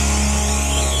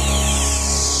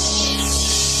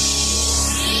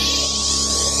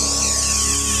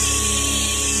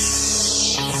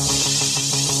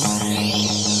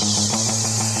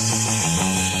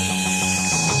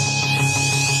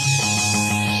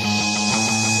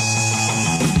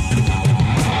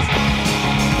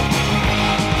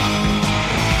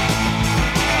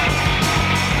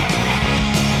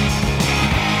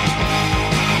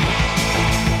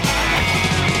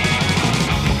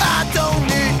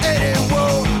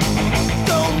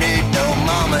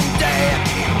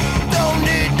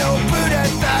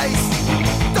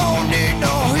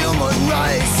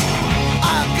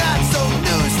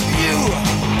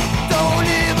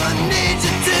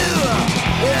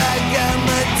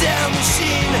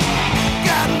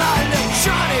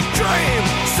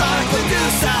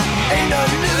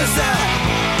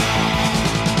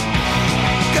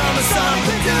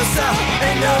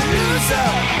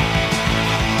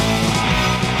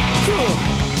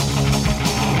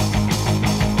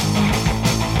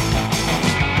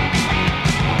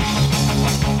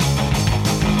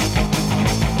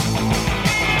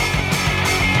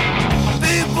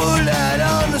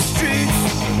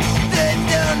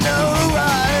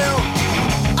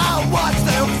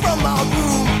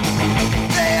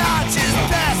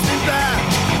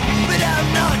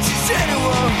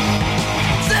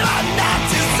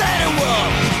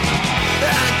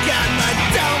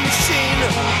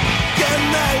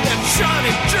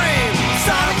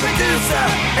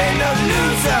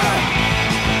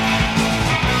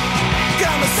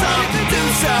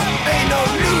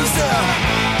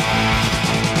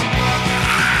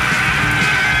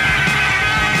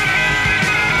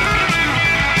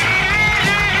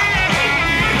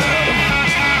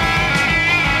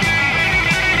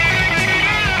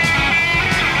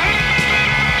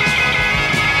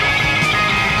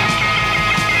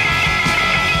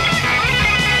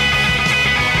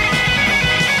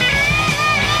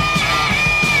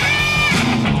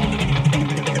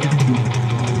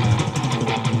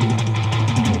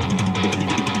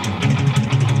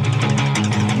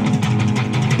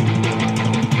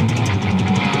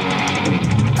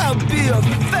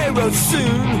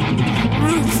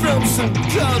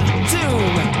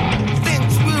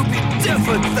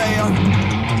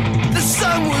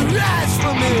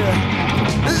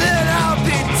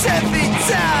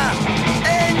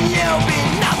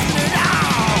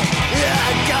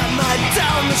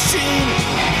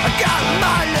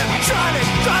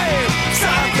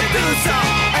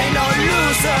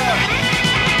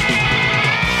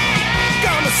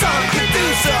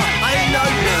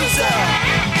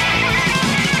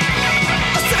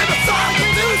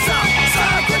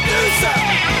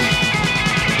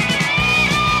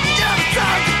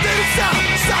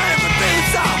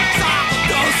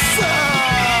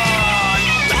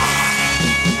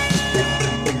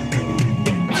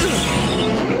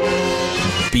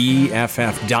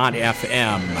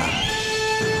 BFF.FM.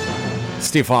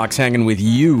 Steve Fox hanging with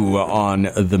you on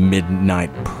the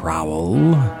Midnight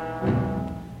Prowl.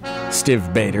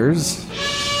 Steve Baders.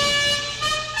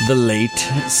 The late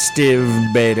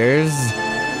Steve Baders.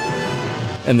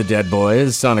 And the Dead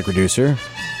Boys, Sonic Reducer.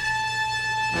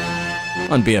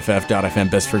 On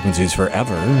BFF.FM, best frequencies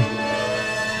forever.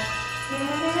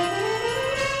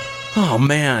 Oh,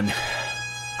 man.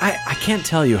 I can't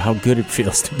tell you how good it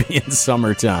feels to be in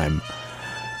summertime.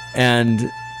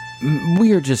 And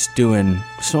we are just doing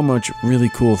so much really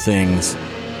cool things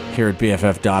here at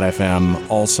BFF.FM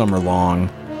all summer long.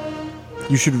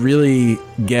 You should really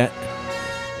get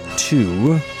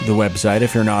to the website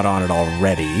if you're not on it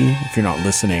already. If you're not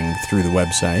listening through the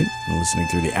website, listening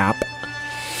through the app.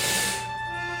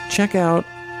 Check out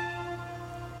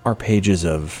our pages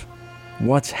of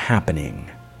what's happening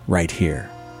right here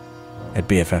at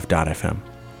BFF.FM.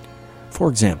 For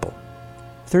example,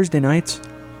 Thursday nights,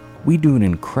 we do an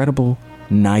incredible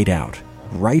night out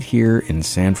right here in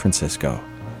San Francisco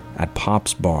at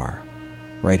Pop's Bar,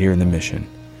 right here in the Mission.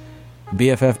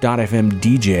 BFF.FM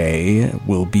DJ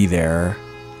will be there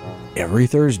every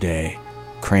Thursday,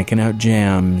 cranking out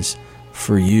jams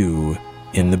for you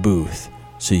in the booth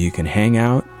so you can hang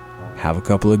out, have a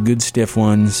couple of good stiff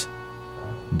ones,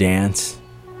 dance,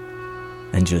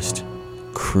 and just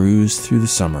cruise through the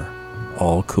summer,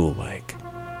 all cool like.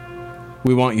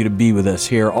 We want you to be with us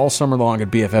here all summer long at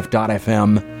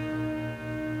BFF.FM.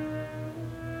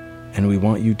 and we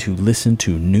want you to listen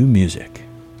to new music.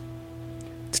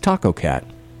 It's Taco Cat.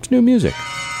 It's new music.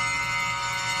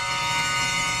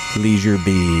 Leisure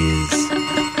Bees.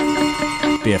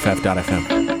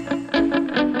 BFF.FM.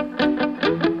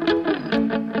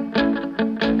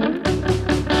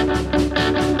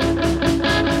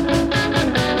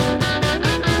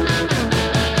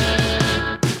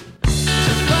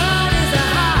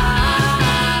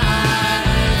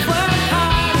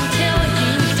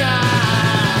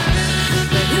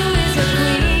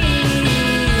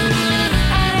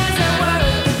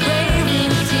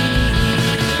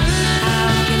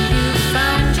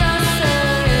 Find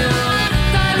yourself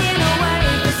running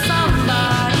away.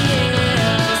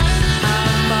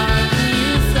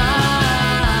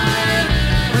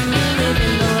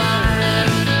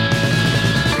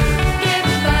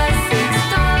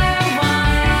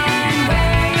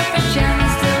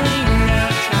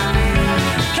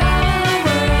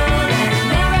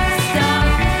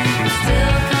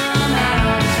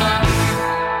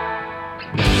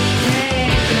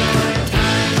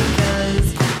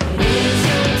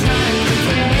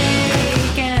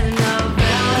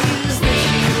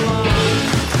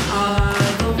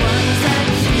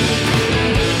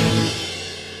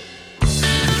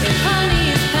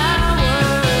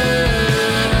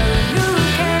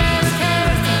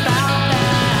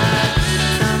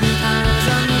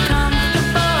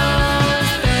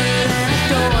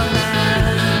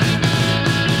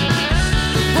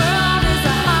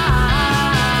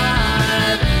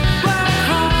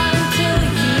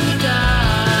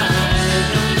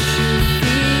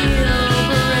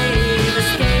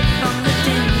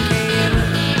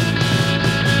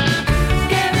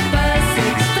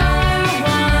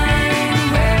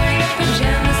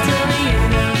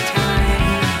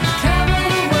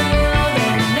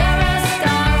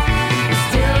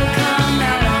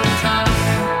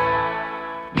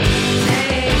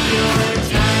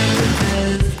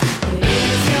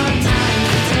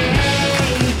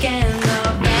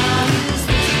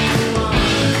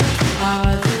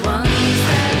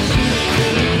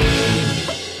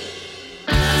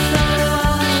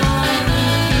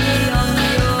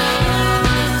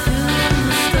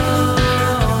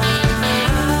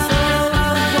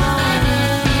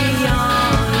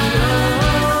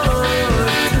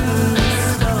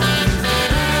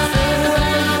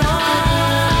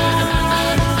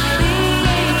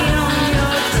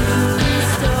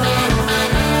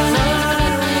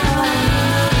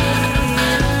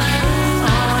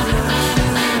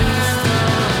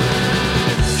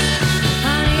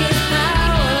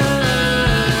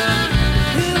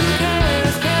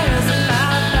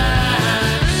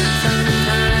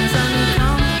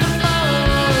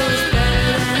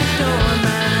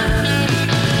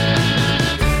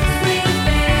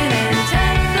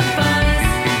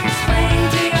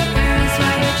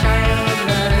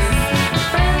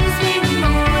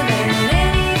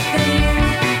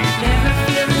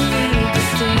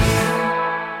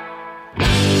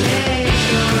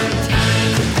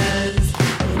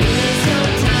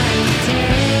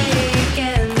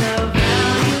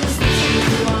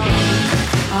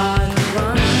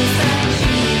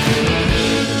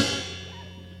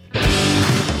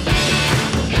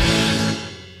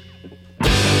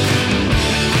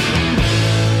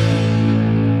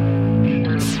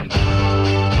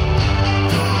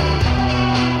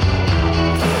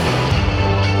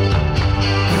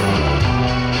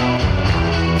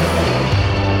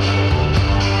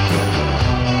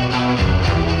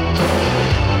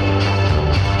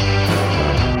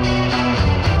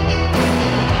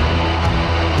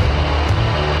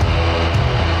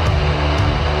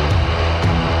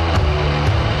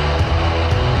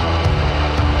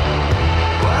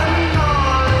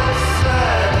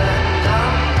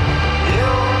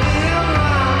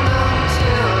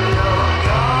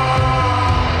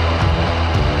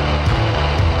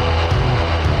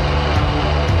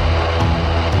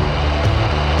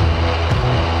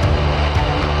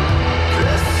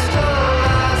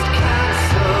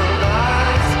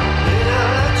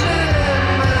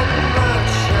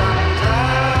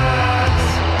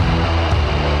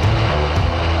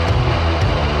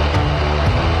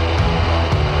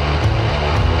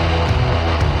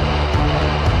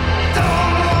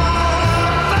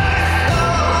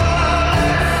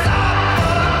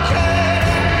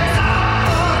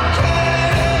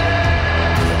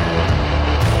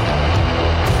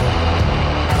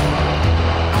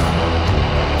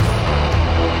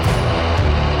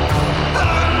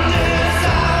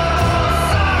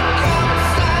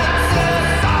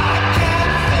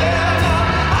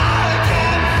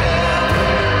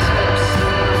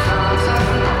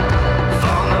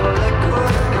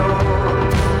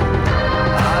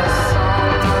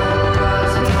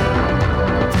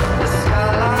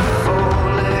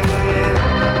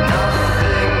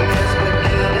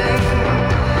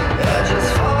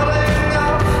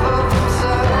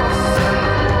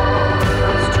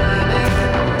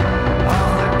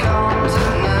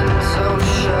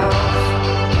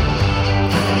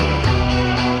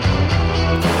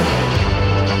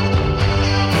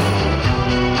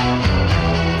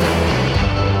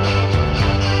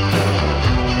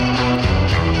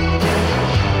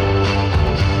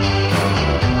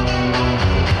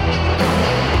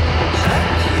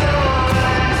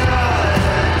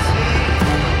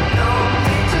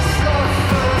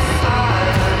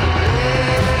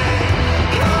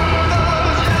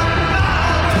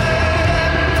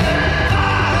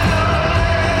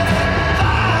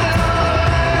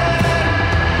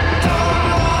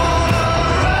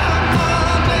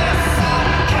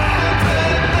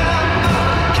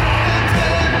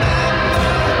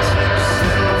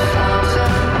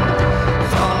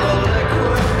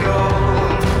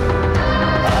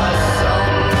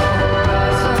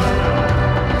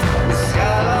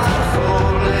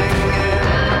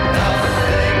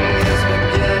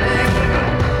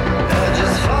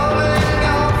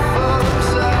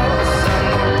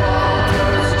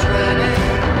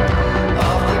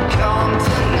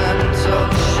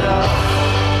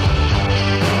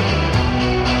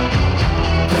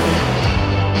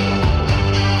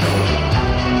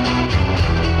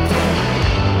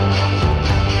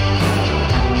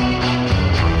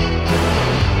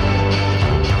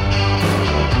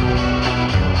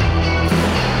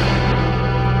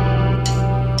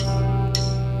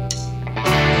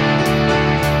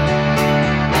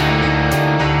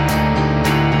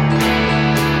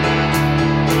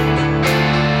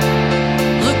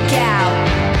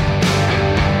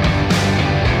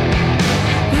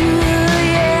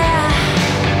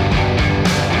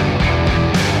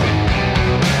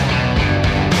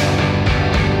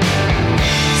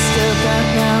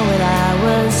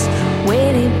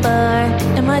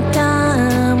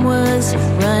 time was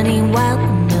running wild, a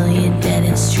million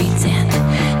dead-end streets, and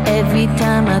every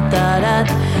time I thought I'd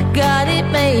got it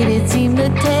made, it seemed the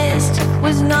test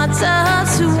was not so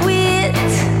sweet.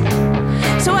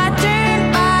 So I turned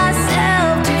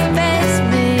myself to face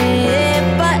me,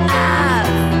 but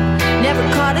I've never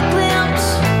caught a glimpse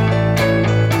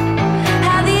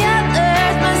how the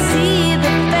others must see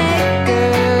the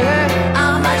faker.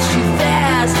 I'm much too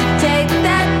fast to take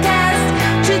that test.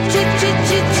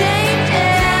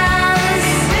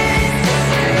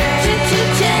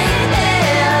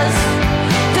 Changes.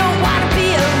 Don't wanna be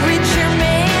a richer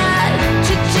man.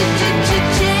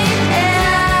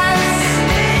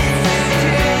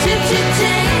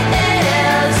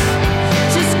 Changes.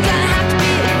 Just gonna have to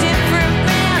be a different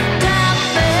man. Time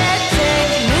may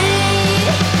change me,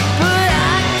 but I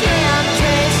can't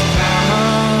trace my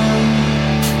home.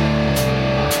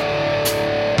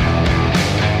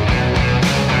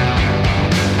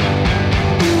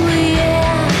 Ooh,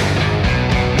 yeah.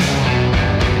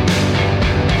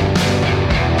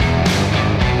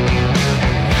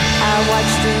 I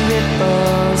watch the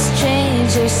ripples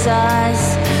change their size,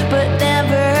 but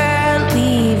never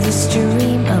leave the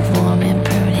stream of warm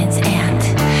impermanence. And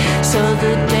so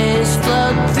the days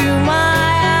flood through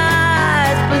my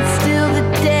eyes, but still the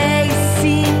days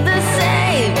seem the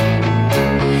same.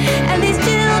 And these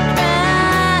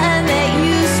children that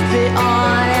you spit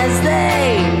on as they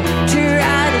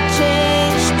try to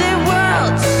change their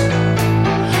worlds,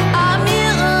 I'm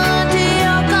immune to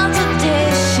your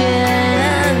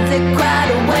consultation. They're quite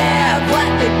aware of what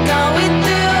they're going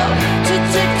through.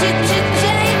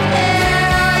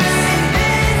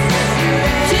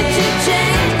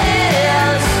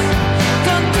 Changes.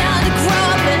 Go down to grow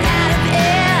up and out of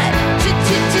it.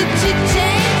 Changes.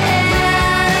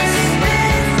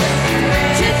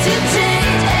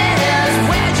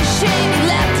 Where'd your shame? You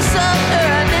left us under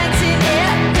our necks in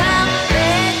it. Time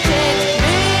may change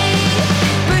me,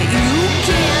 but you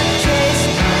can't trace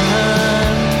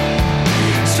mine.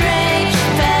 Strange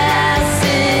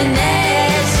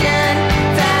fascination,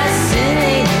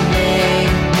 fascinating me.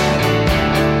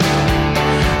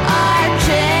 Our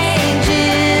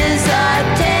changes are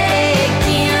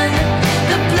taking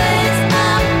the place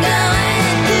I'm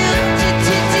going to.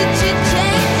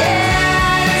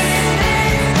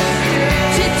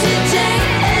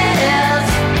 Changes.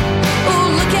 Oh,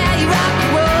 look how you rock the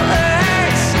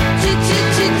words.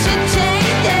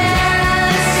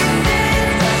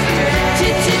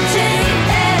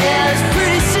 Changes.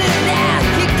 Pretty soon now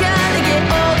you're gonna get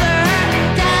older.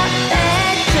 Time may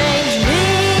change me,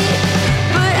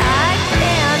 but I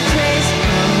can't trace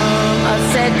my home. I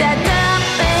said that time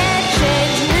may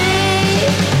change me,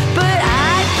 but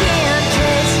I can't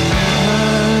trace my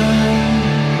home.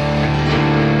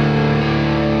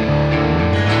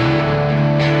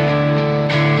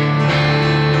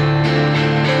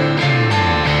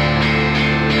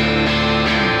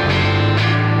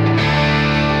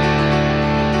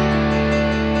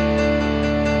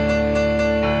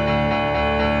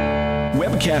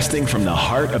 Webcasting from the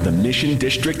heart of the Mission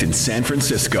District in San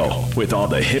Francisco, with all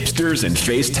the hipsters and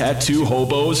face tattoo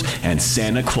hobos and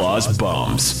Santa Claus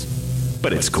bums.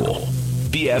 But it's cool.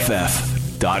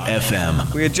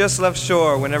 BFF.FM. We had just left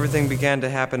shore when everything began to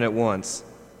happen at once.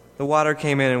 The water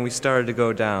came in and we started to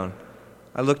go down.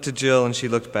 I looked to Jill and she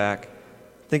looked back,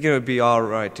 thinking it would be all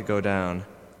right to go down.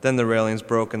 Then the railings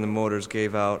broke and the motors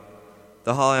gave out.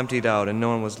 The hall emptied out and no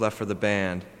one was left for the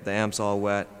band. The amps all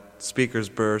wet, speakers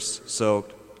burst,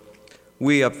 soaked.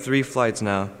 We, up 3 flights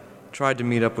now, tried to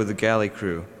meet up with the galley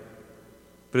crew,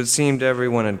 but it seemed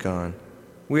everyone had gone.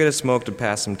 We had a smoke to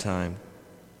pass some time.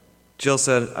 Jill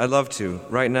said, "I'd love to,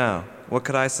 right now." What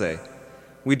could I say?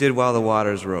 We did while the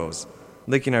waters rose,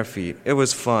 licking our feet. It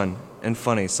was fun and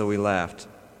funny, so we laughed.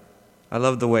 I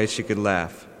loved the way she could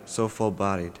laugh, so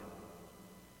full-bodied.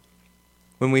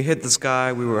 When we hit the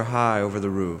sky, we were high over the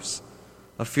roofs.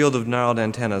 A field of gnarled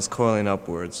antennas coiling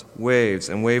upwards, waves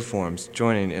and waveforms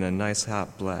joining in a nice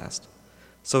hot blast.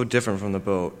 So different from the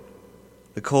boat.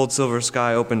 The cold silver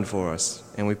sky opened for us,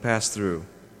 and we passed through.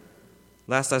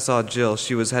 Last I saw Jill,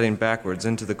 she was heading backwards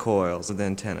into the coils of the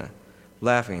antenna,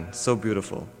 laughing, so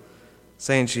beautiful,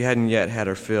 saying she hadn't yet had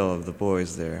her fill of the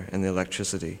boys there and the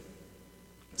electricity,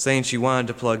 saying she wanted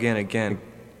to plug in again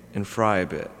and fry a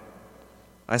bit.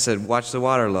 I said, "Watch the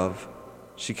water, love."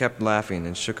 She kept laughing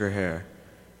and shook her hair.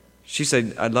 She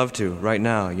said, "I'd love to, right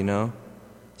now, you know?"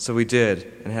 So we did,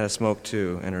 and had a smoke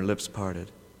too, and her lips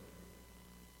parted.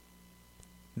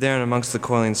 There and amongst the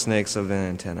coiling snakes of an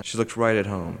antenna, she looked right at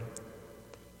home.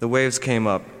 The waves came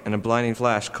up, and a blinding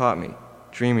flash caught me,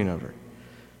 dreaming of her.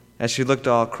 As she looked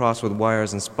all crossed with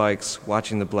wires and spikes,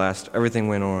 watching the blast, everything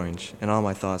went orange, and all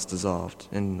my thoughts dissolved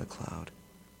in the cloud.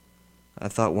 I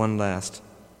thought one last,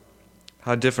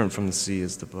 how different from the sea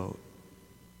is the boat.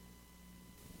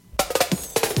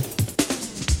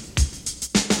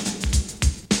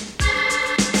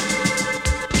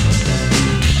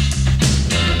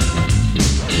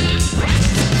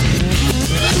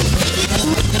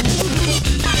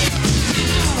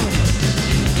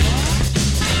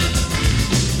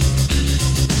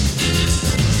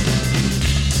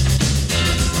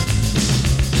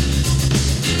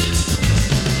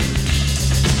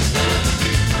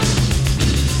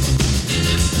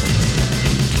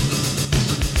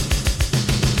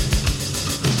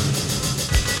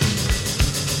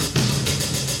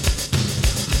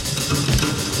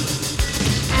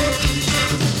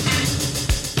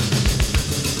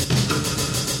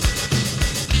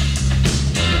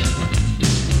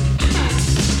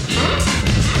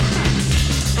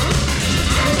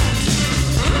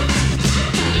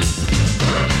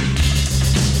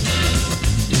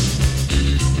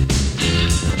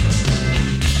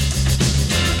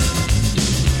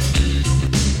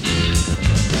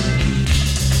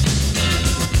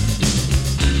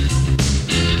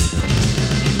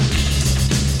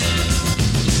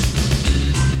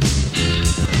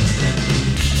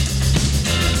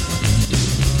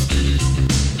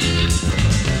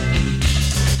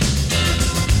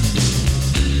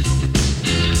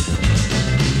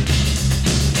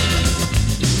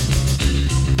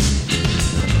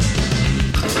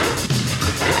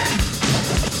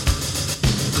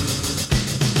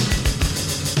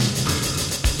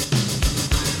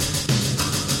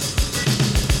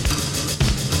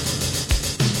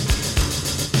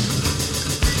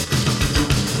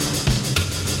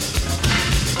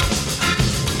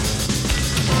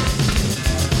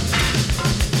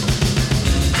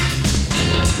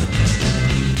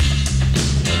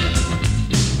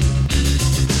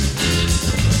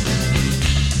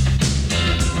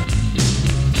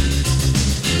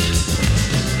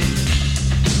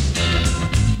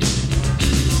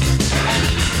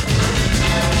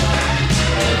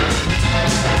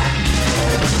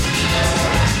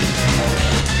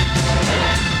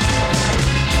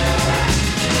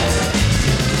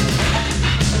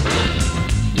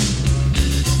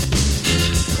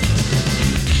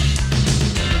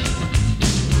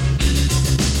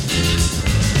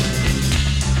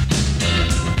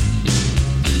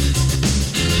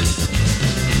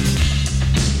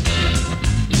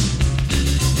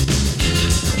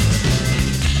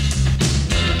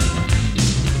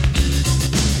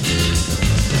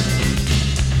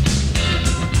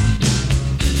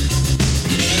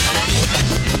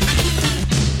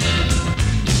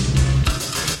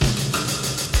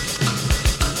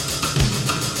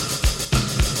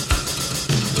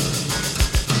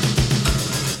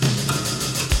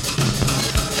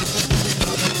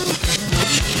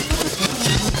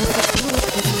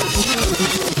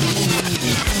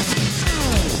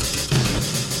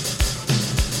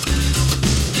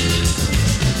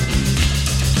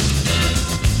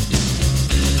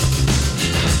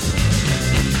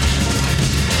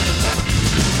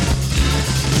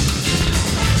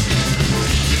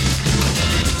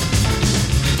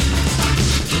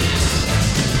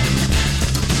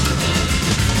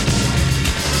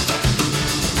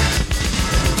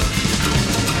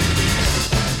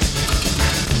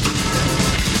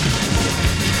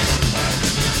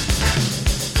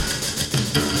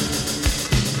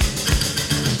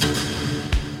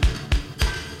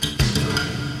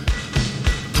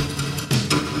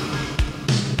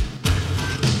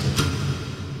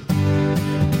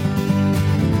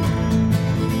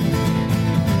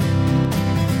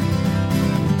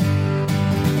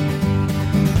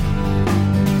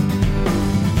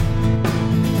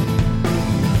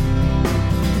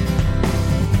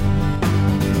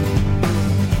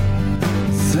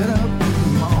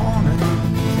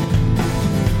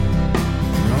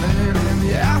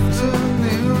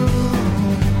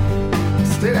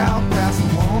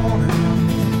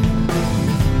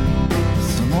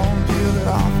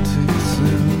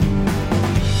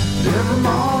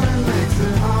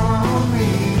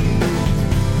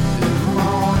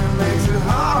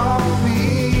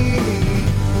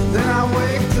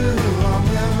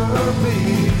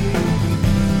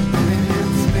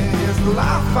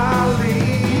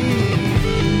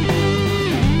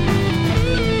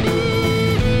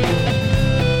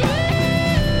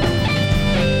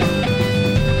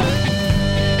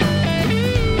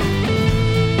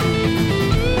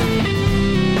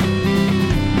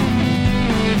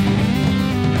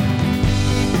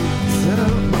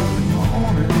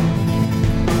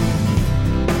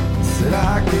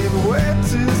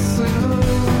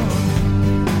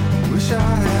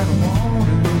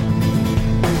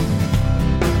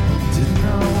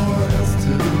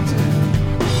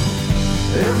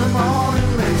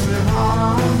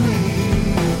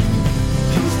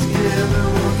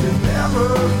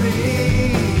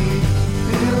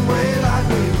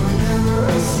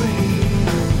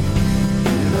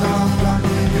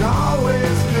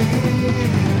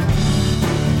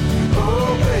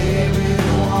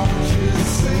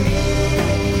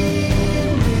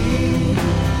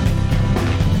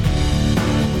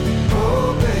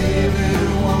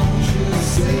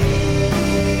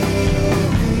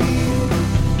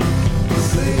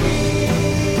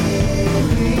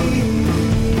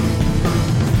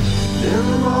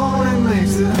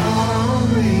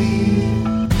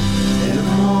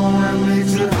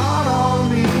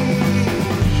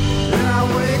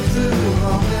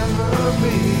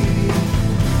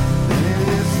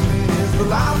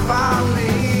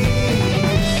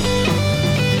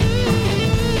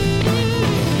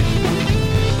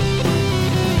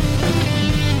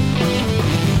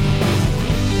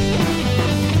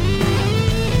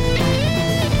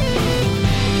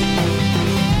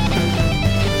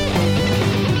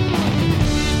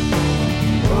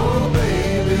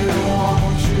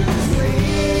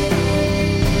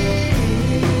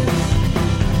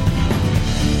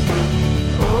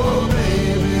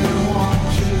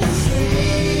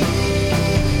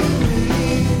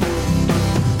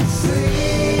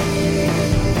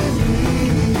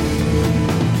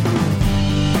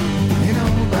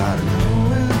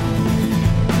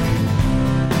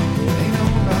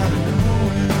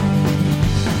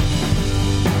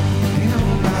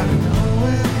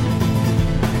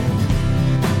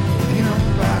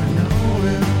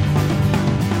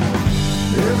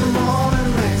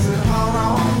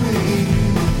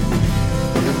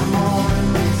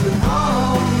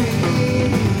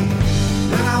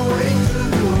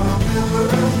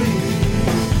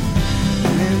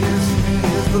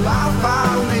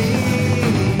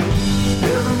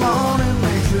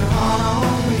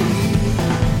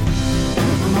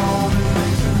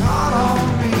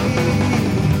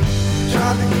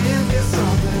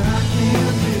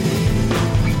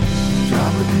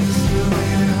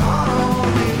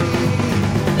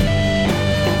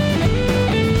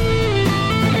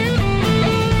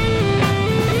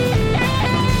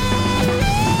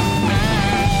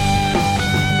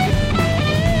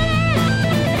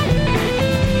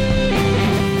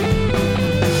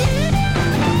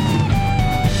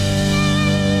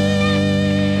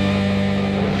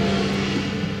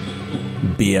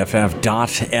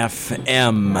 BFF.FM.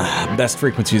 Best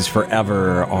frequencies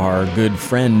forever. Our good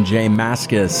friend Jay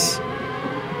Mascis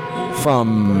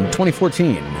from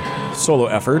 2014 solo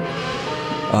effort.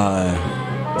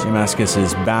 Jay Mascis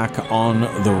is back on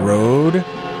the road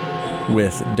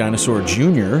with Dinosaur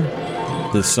Jr.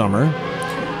 this summer.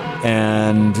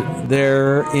 And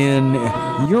they're in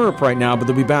Europe right now, but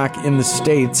they'll be back in the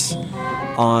States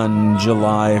on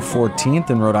July 14th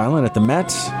in Rhode Island at the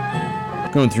Met,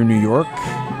 going through New York.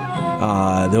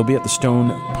 They'll be at the Stone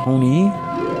Pony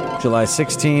July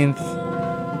 16th,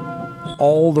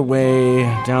 all the way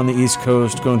down the East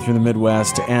Coast, going through the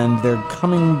Midwest, and they're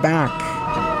coming back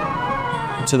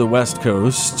to the West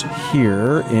Coast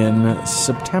here in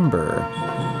September.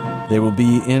 They will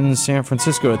be in San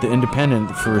Francisco at the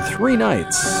Independent for 3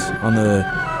 nights on the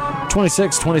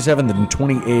 26th, 27th, and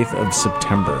 28th of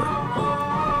September.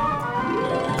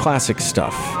 Classic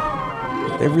stuff.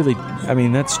 They really, I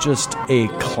mean, that's just a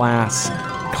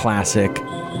classic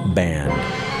band.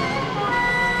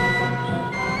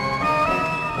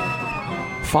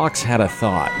 Fox had a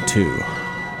thought, too,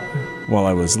 while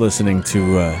I was listening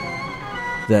to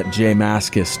that Jay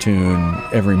Mascis tune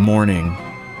every morning.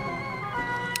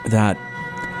 That,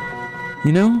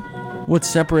 you know, what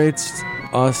separates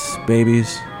us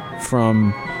babies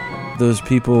from those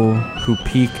people who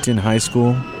peaked in high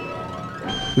school?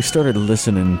 We started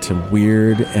listening to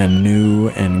weird and new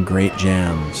and great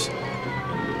jams.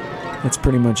 That's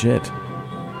pretty much it.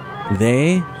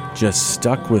 They just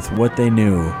stuck with what they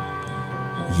knew.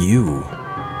 You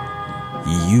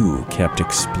kept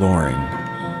exploring.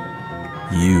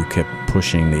 You kept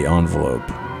pushing the envelope.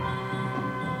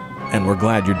 And we're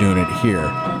glad you're doing it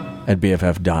here at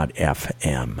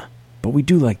BFF.FM. But we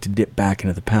do like to dip back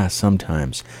into the past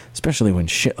sometimes, especially when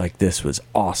shit like this was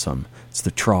awesome. It's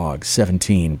the Trog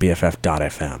 17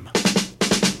 BFF.FM.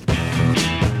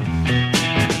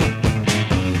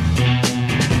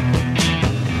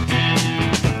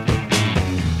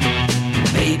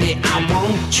 Baby, I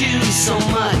want you so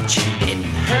much, it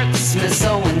hurts me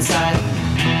so inside.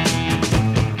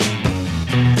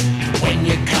 When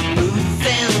you come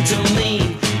moving to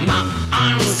me, my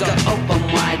arms go open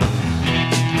wide.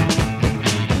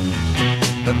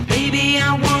 But baby,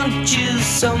 I want you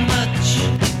so much,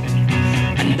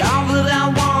 and all that I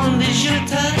want is your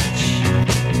touch.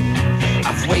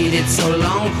 I've waited so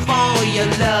long for your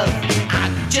love, I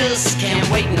just can't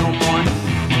wait no more.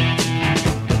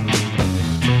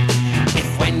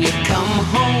 If when you come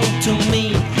home to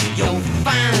me, you'll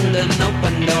find an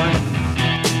open door.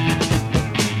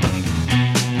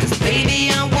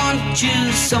 Baby, I want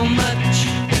you so much,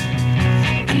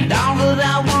 and all that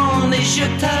I want is your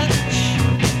touch.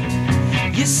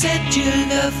 You said you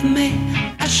loved me,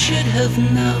 I should have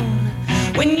known.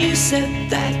 When you said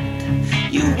that,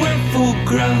 you were full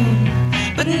grown.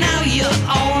 But now you're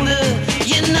older,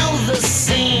 you know the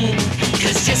scene.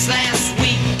 'Cause just last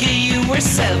week you were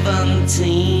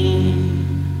 17.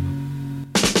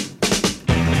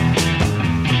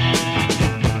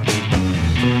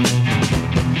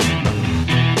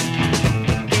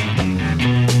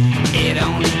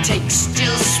 Takes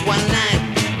just one night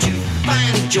to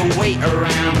find your way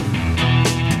around.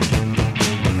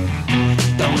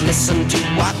 Don't listen to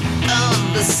what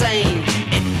others say,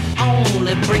 it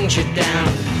only brings you down.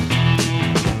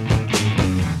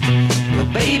 But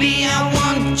baby, I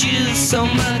want you so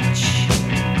much,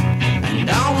 and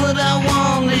all that I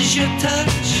want is your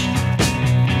touch.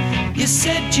 You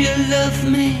said you loved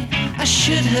me, I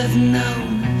should have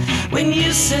known. When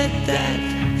you said that,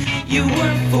 you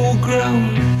were full grown,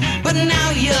 but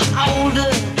now you're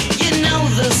older, you know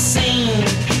the scene.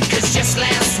 'Cause just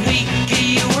last week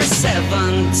you were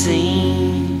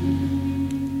 17.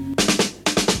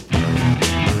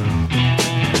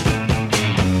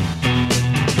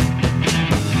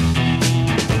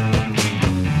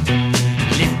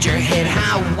 Lift your head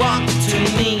high, walk to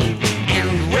me, and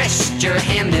rest your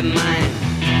hand in mine.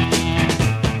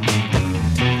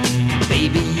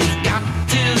 Baby, you've got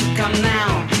to come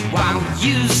now, while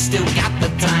you still got the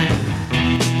time.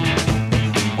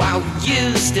 While you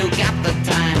still got the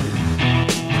time.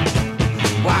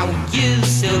 While you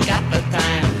still got the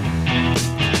time.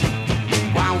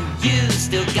 While you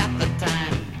still got the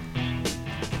time.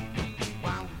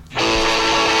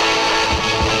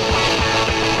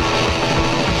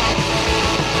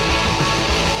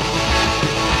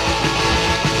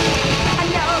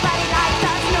 Nobody likes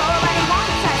us, nobody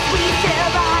wants us. We still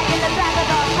ride in the back of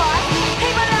the bus.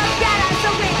 People look at us so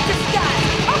we disgust.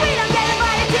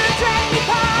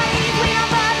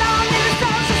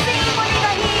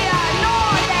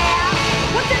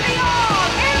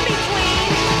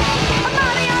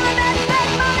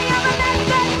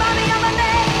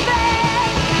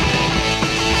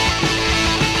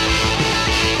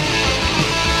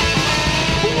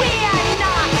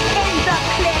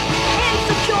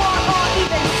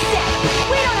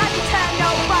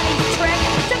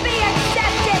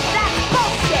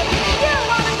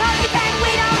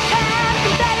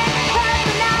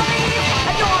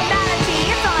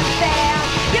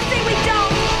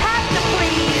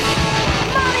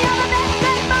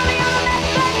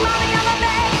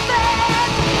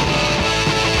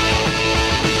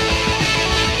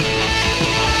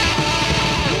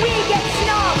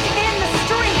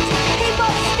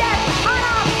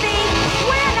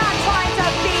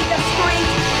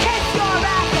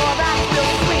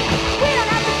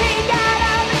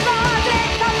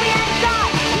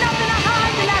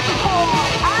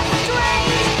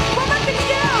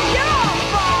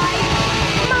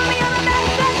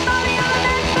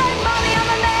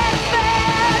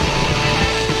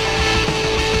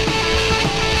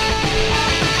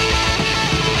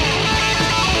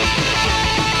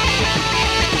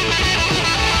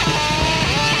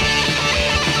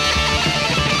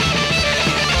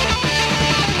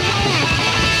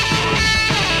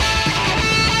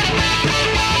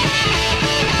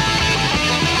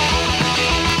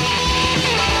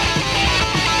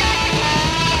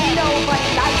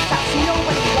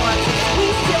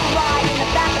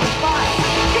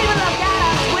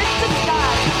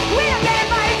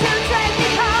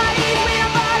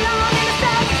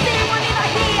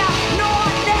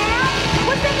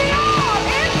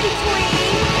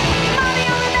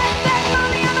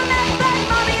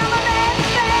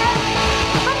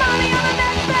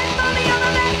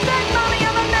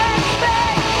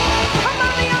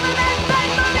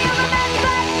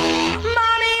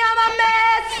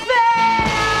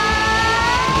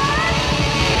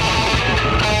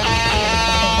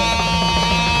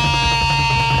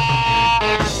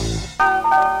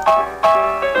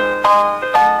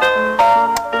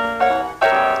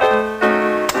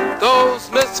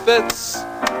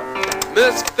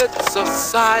 misfits of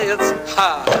science,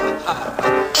 ha, ha.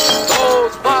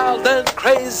 Those wild and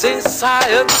crazy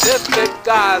scientific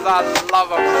guys, I love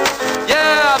them.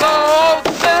 Yeah, those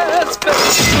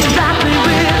misfits. Exactly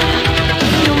where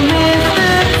you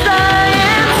misfit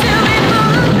science, you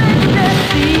people think they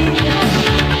see.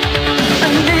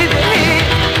 And they hate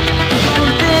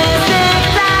this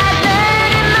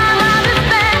exciting and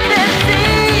unexpected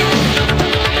scene.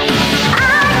 I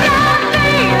can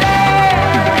feel it.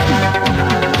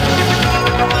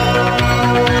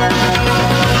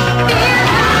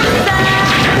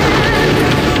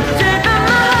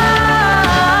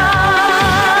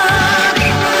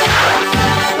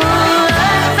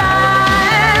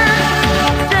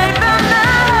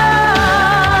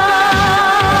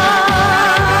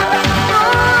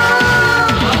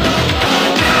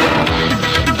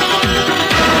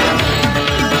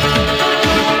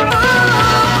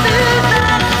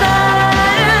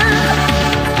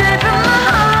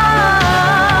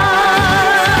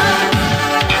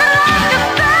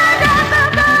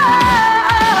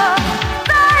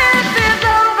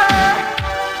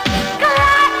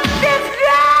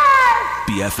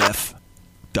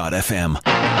 BFF.FM. Esta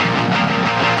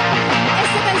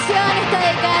canción está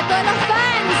dedicada a todos los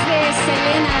fans de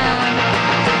Selena.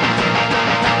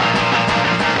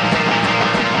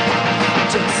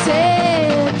 Yo sé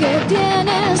que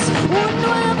tienes un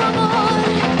nuevo amor,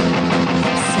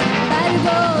 sin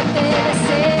embargo te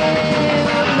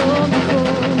deseo lo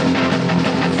mejor.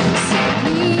 Si en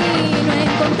mí no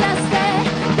encontraste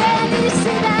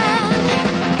felicidad,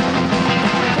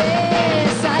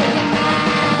 ves a alguien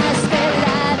más te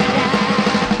la dará.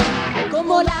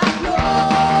 Como la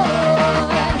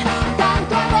flor,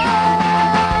 tanto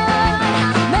amor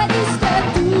me diste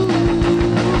tú.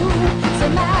 Se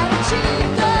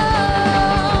marchito,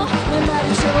 me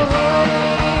marchó.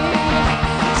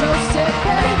 Yo sé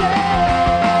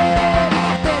perder,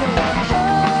 pero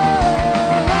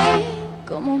ay,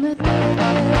 cómo me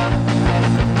duele.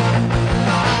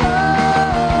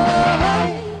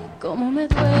 Ay, cómo me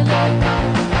duele.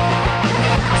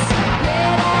 Si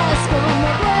vieras cómo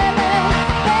duele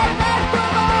perder tu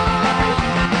amor,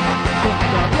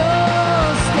 junto a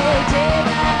Dios te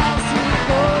llevas mi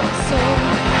corazón.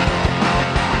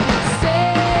 No sé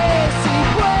si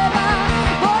pueda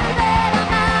volver a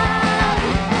amar,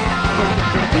 porque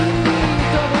perdí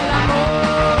todo el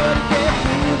amor que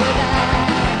pude dar.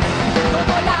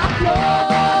 Como la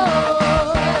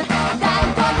flor,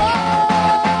 tanto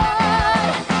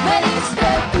amor me diste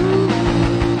tú.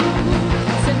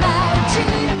 Se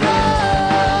marchito,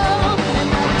 me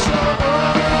marchó.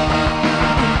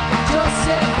 Yo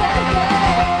sé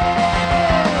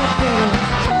perder, pero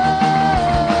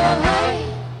ay,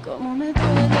 cómo me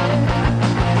duele.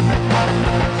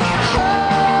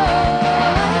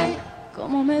 Ay,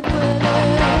 cómo me duele.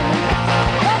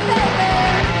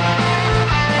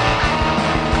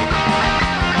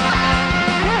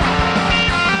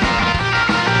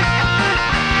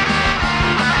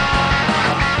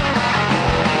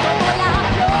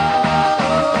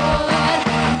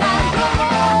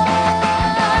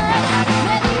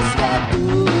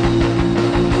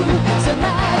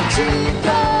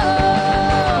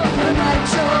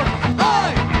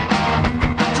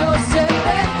 Yo sé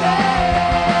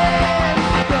perder,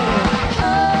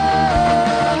 pero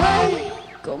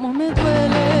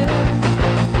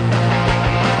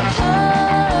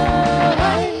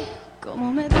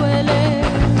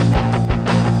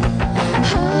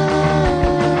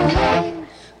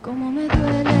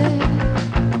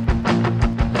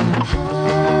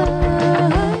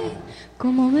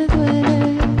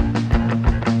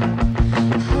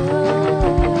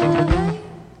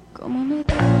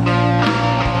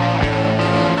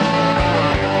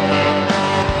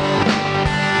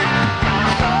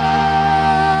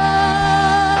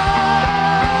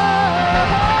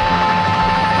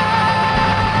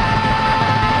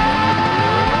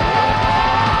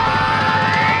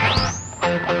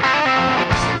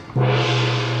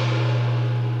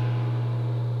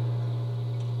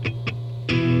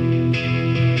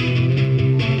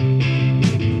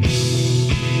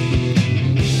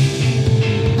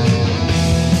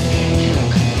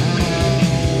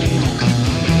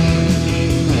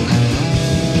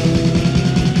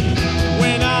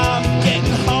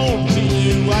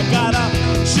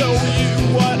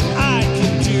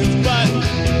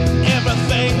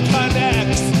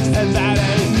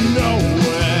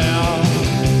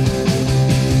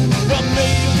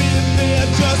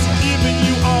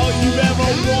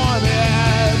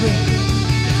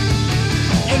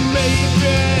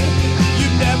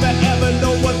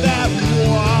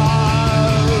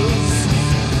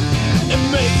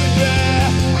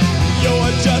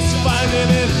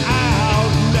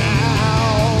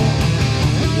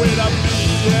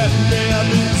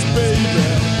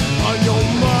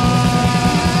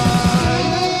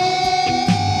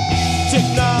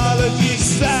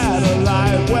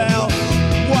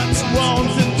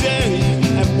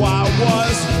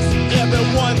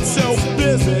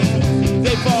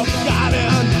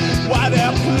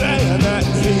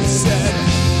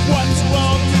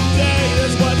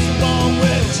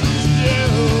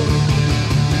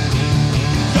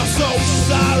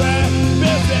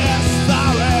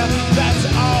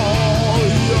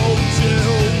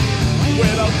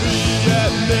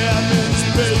lemons,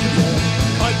 baby,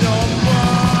 on your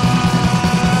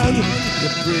mind.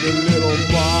 Your pretty little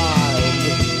mind.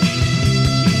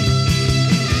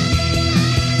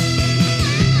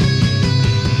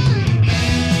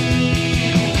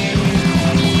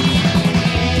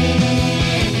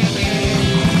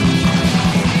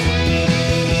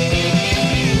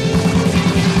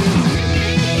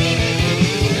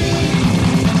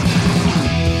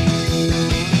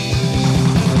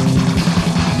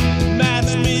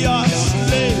 Match me your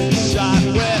slingshot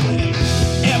with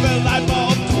every light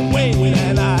bulb away,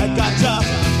 and I got to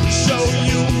show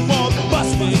you more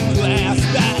busted glass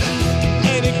that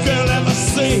any girl ever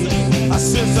seen.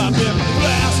 Since I've been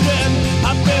blasting,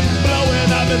 I've been blowing,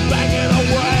 I've been banging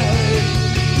away.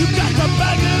 You got to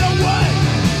bang it away.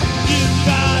 You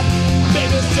got,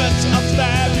 baby, such a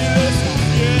fabulous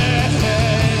game.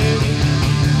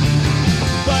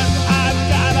 But I've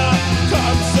gotta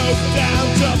come so down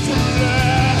to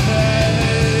play.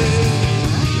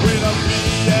 With a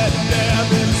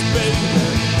Vietnamese baby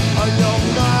on your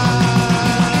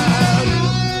mind.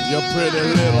 Your pretty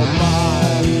little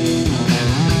mind.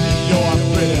 Your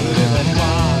pretty little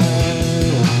mind.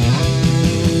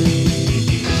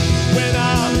 When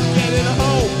I'm getting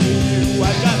home to you, I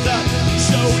got to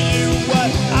show you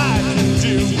what I can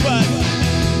do. But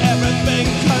everything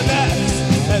connects,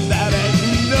 and that ain't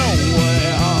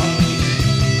nowhere.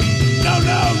 No,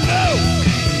 no, no.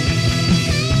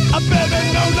 Baby,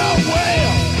 no,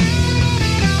 nowhere.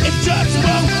 It just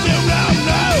won't do, no,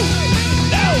 no.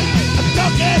 No, I'm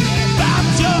talking about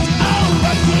your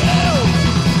overkill.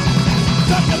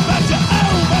 Talking about your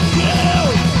overkill.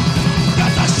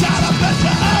 Got the shot about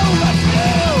your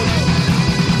overkill.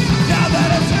 Now that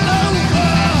it's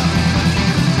over.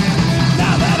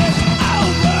 Now that it's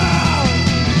over.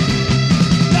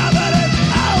 Now that it's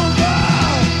over.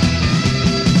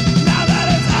 Now that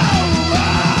it's over.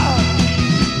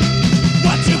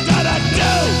 What you gonna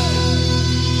do?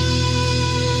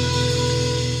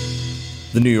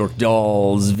 The New York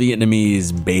Dolls,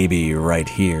 Vietnamese Baby, right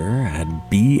here at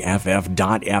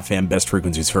BFF.FM, best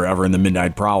frequencies forever in the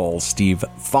Midnight Prowl. Steve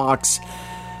Fox.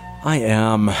 I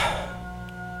am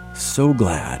so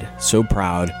glad, so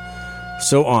proud,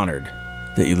 so honored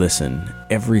that you listen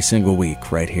every single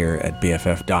week right here at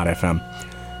BFF.FM.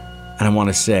 And I want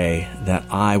to say that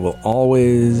I will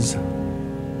always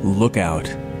look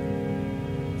out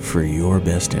for your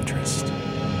best interest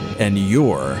and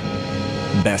your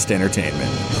best entertainment.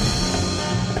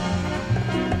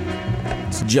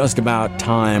 It's just about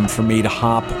time for me to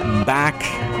hop back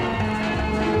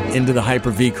into the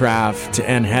Hyper-V craft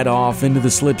and head off into the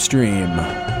slipstream.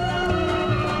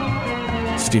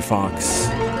 Steve Fox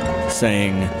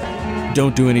saying,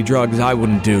 don't do any drugs I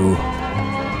wouldn't do.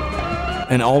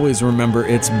 And always remember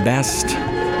it's best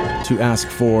to ask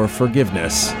for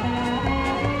forgiveness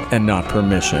and not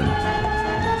permission.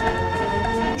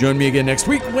 Join me again next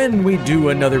week when we do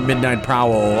another Midnight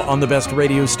Prowl on the best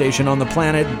radio station on the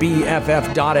planet,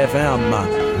 BFF.FM.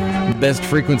 Best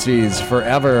frequencies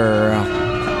forever.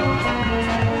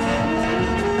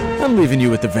 I'm leaving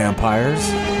you with the vampires.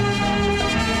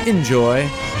 Enjoy.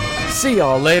 See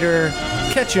y'all later.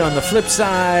 Catch you on the flip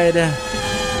side.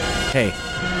 Hey,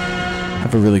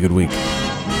 have a really good week.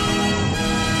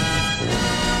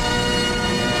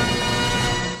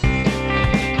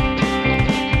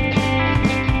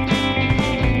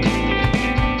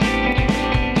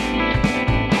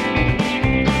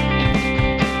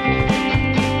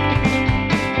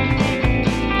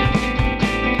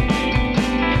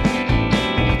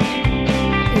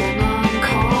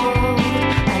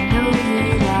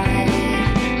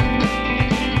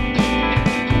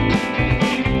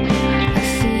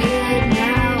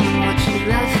 Watch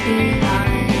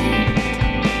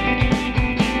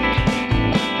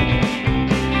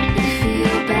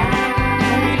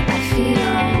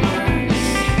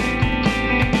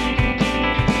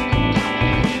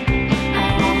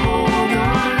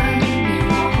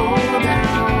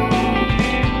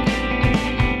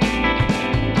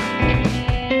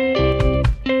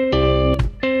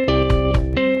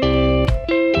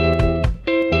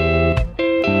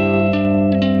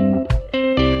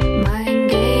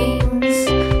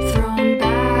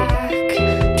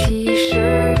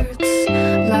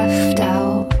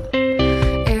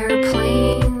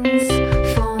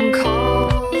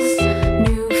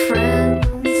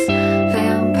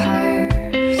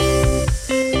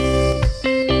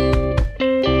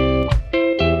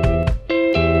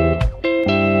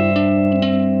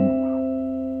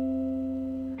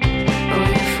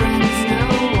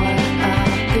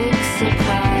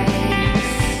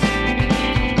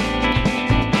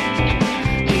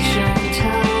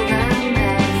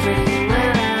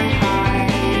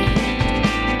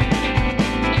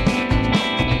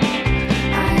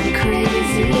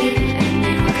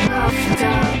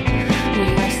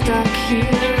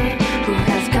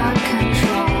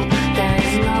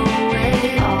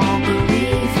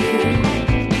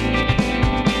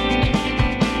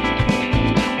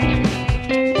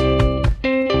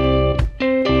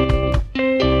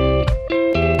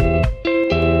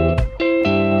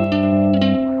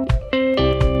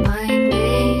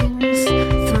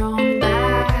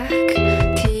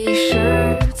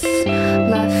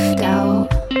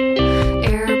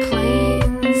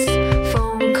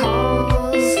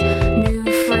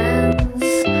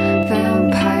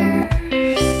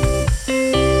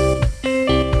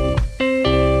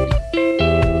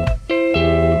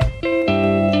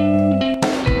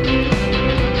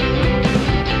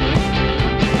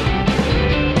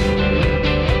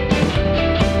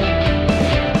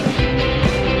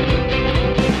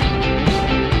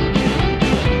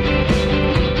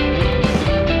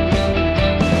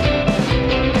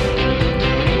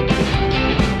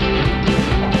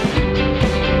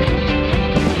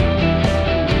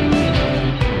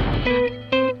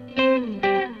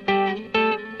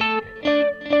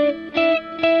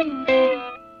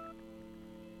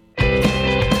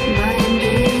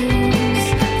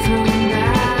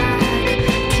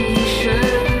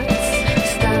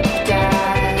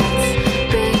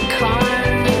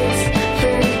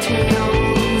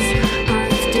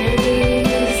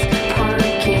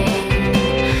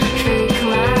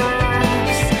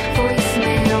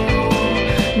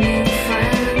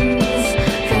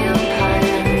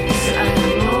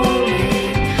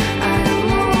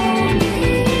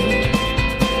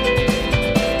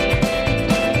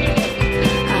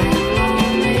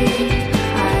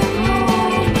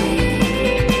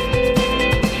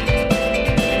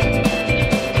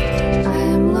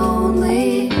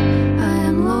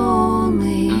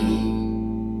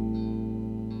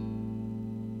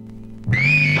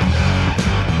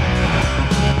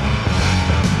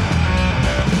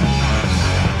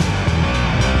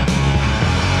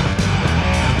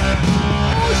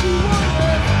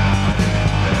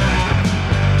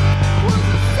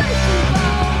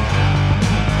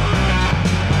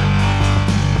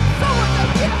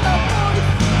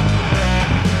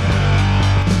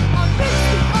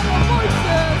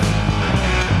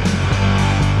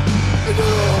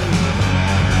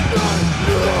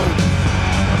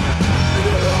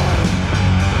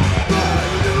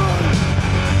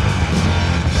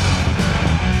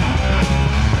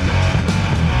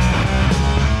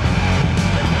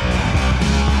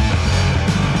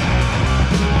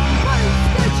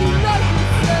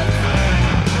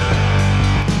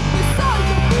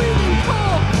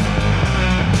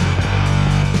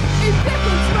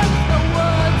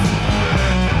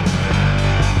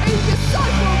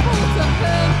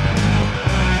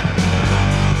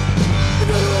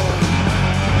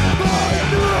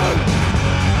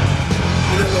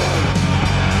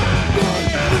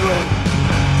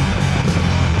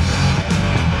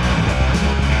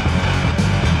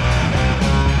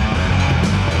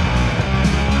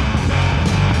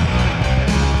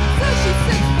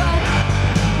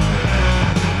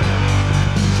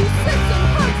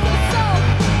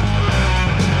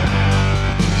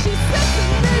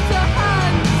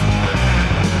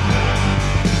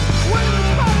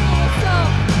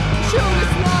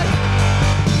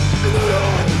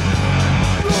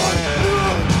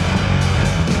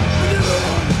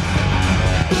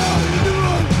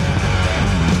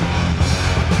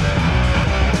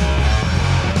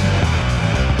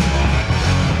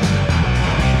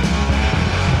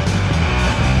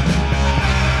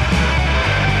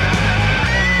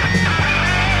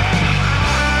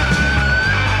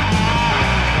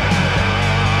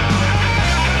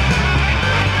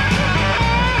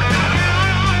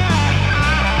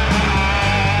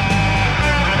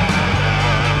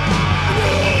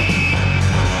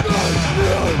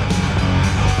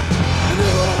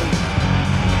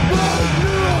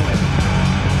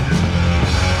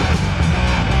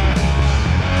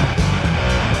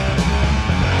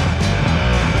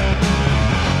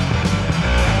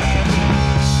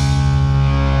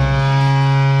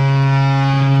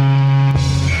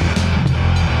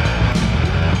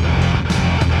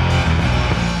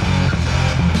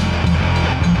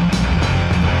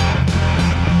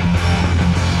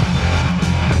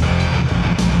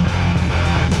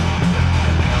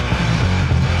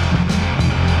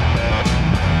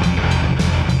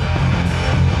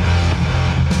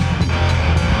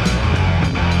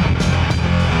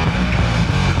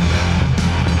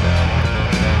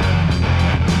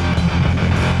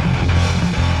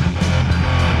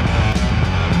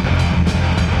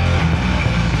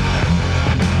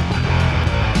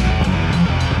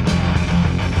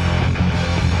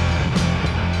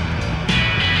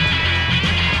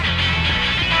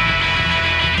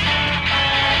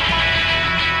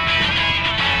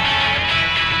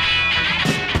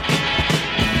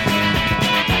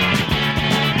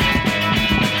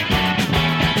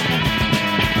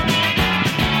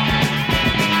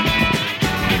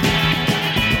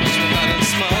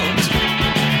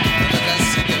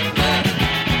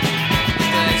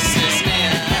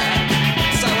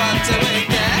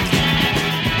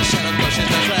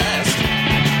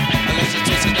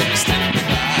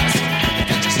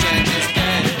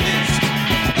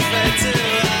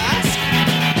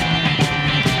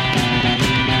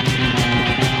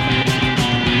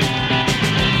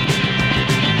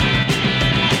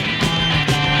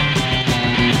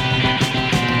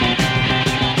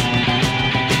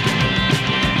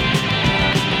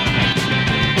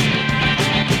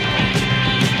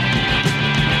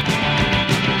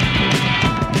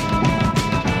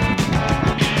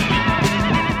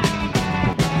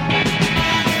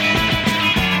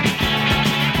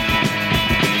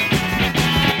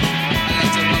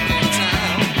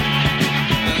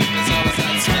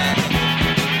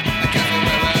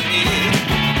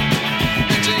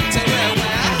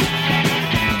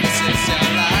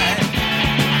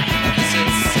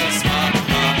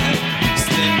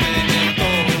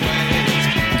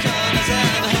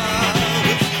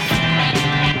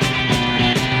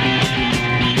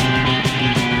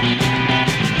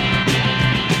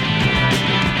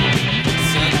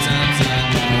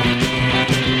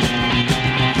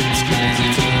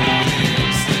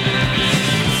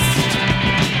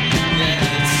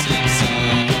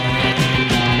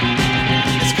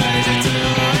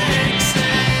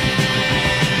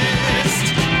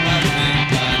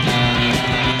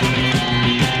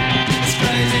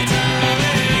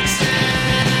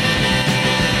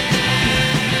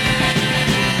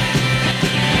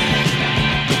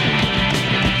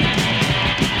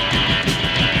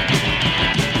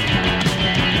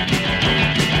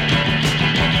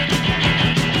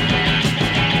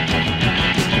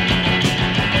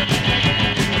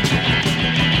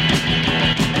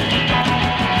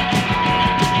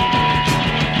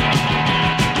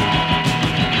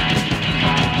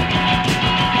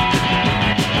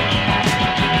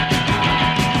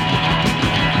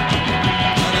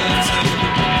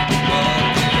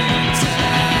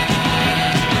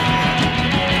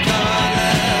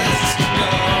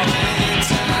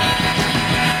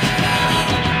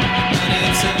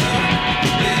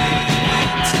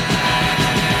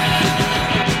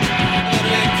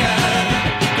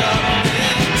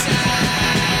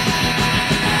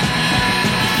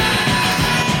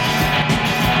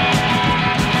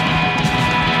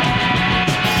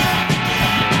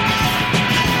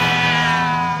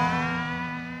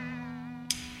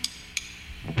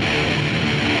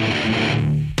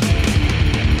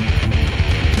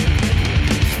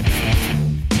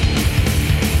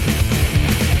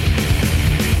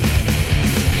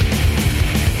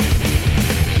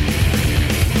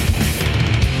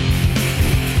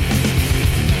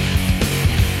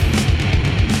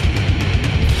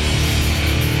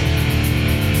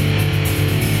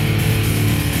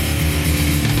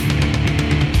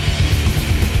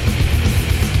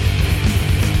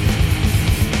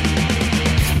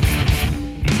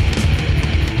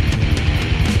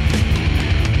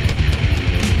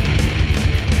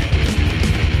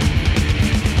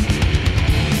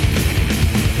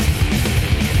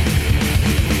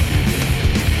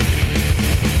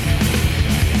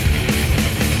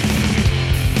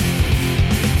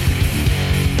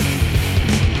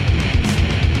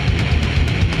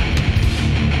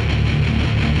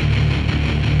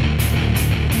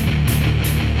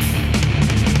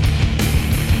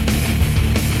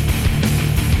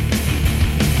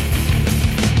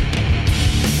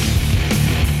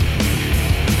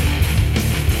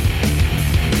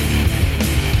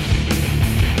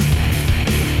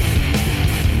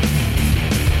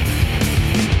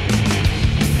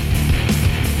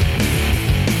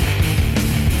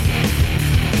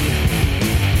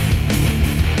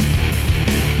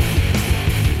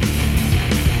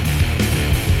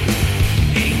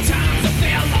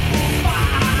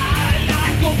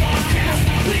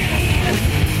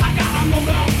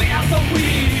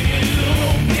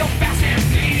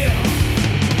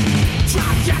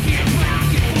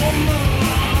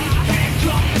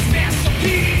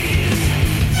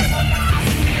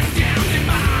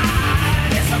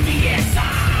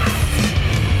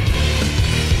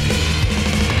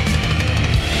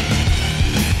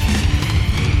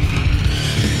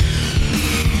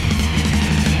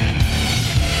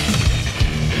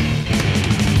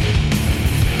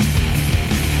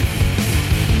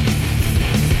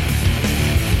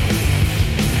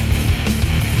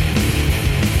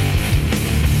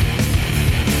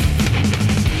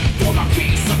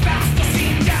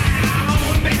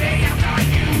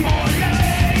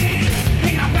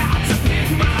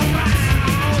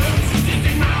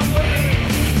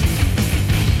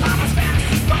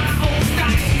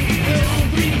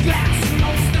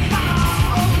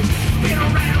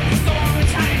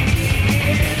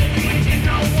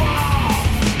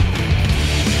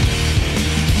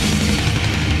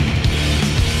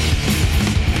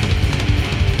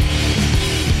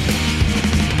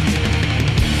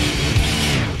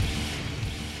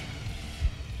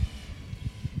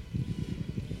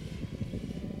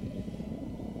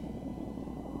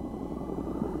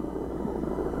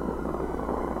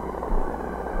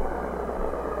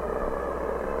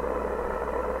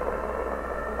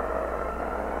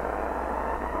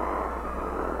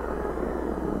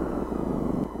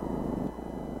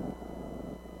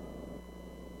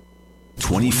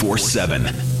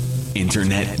 24/7.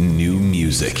 Internet new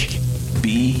music.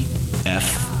 BFF.FM.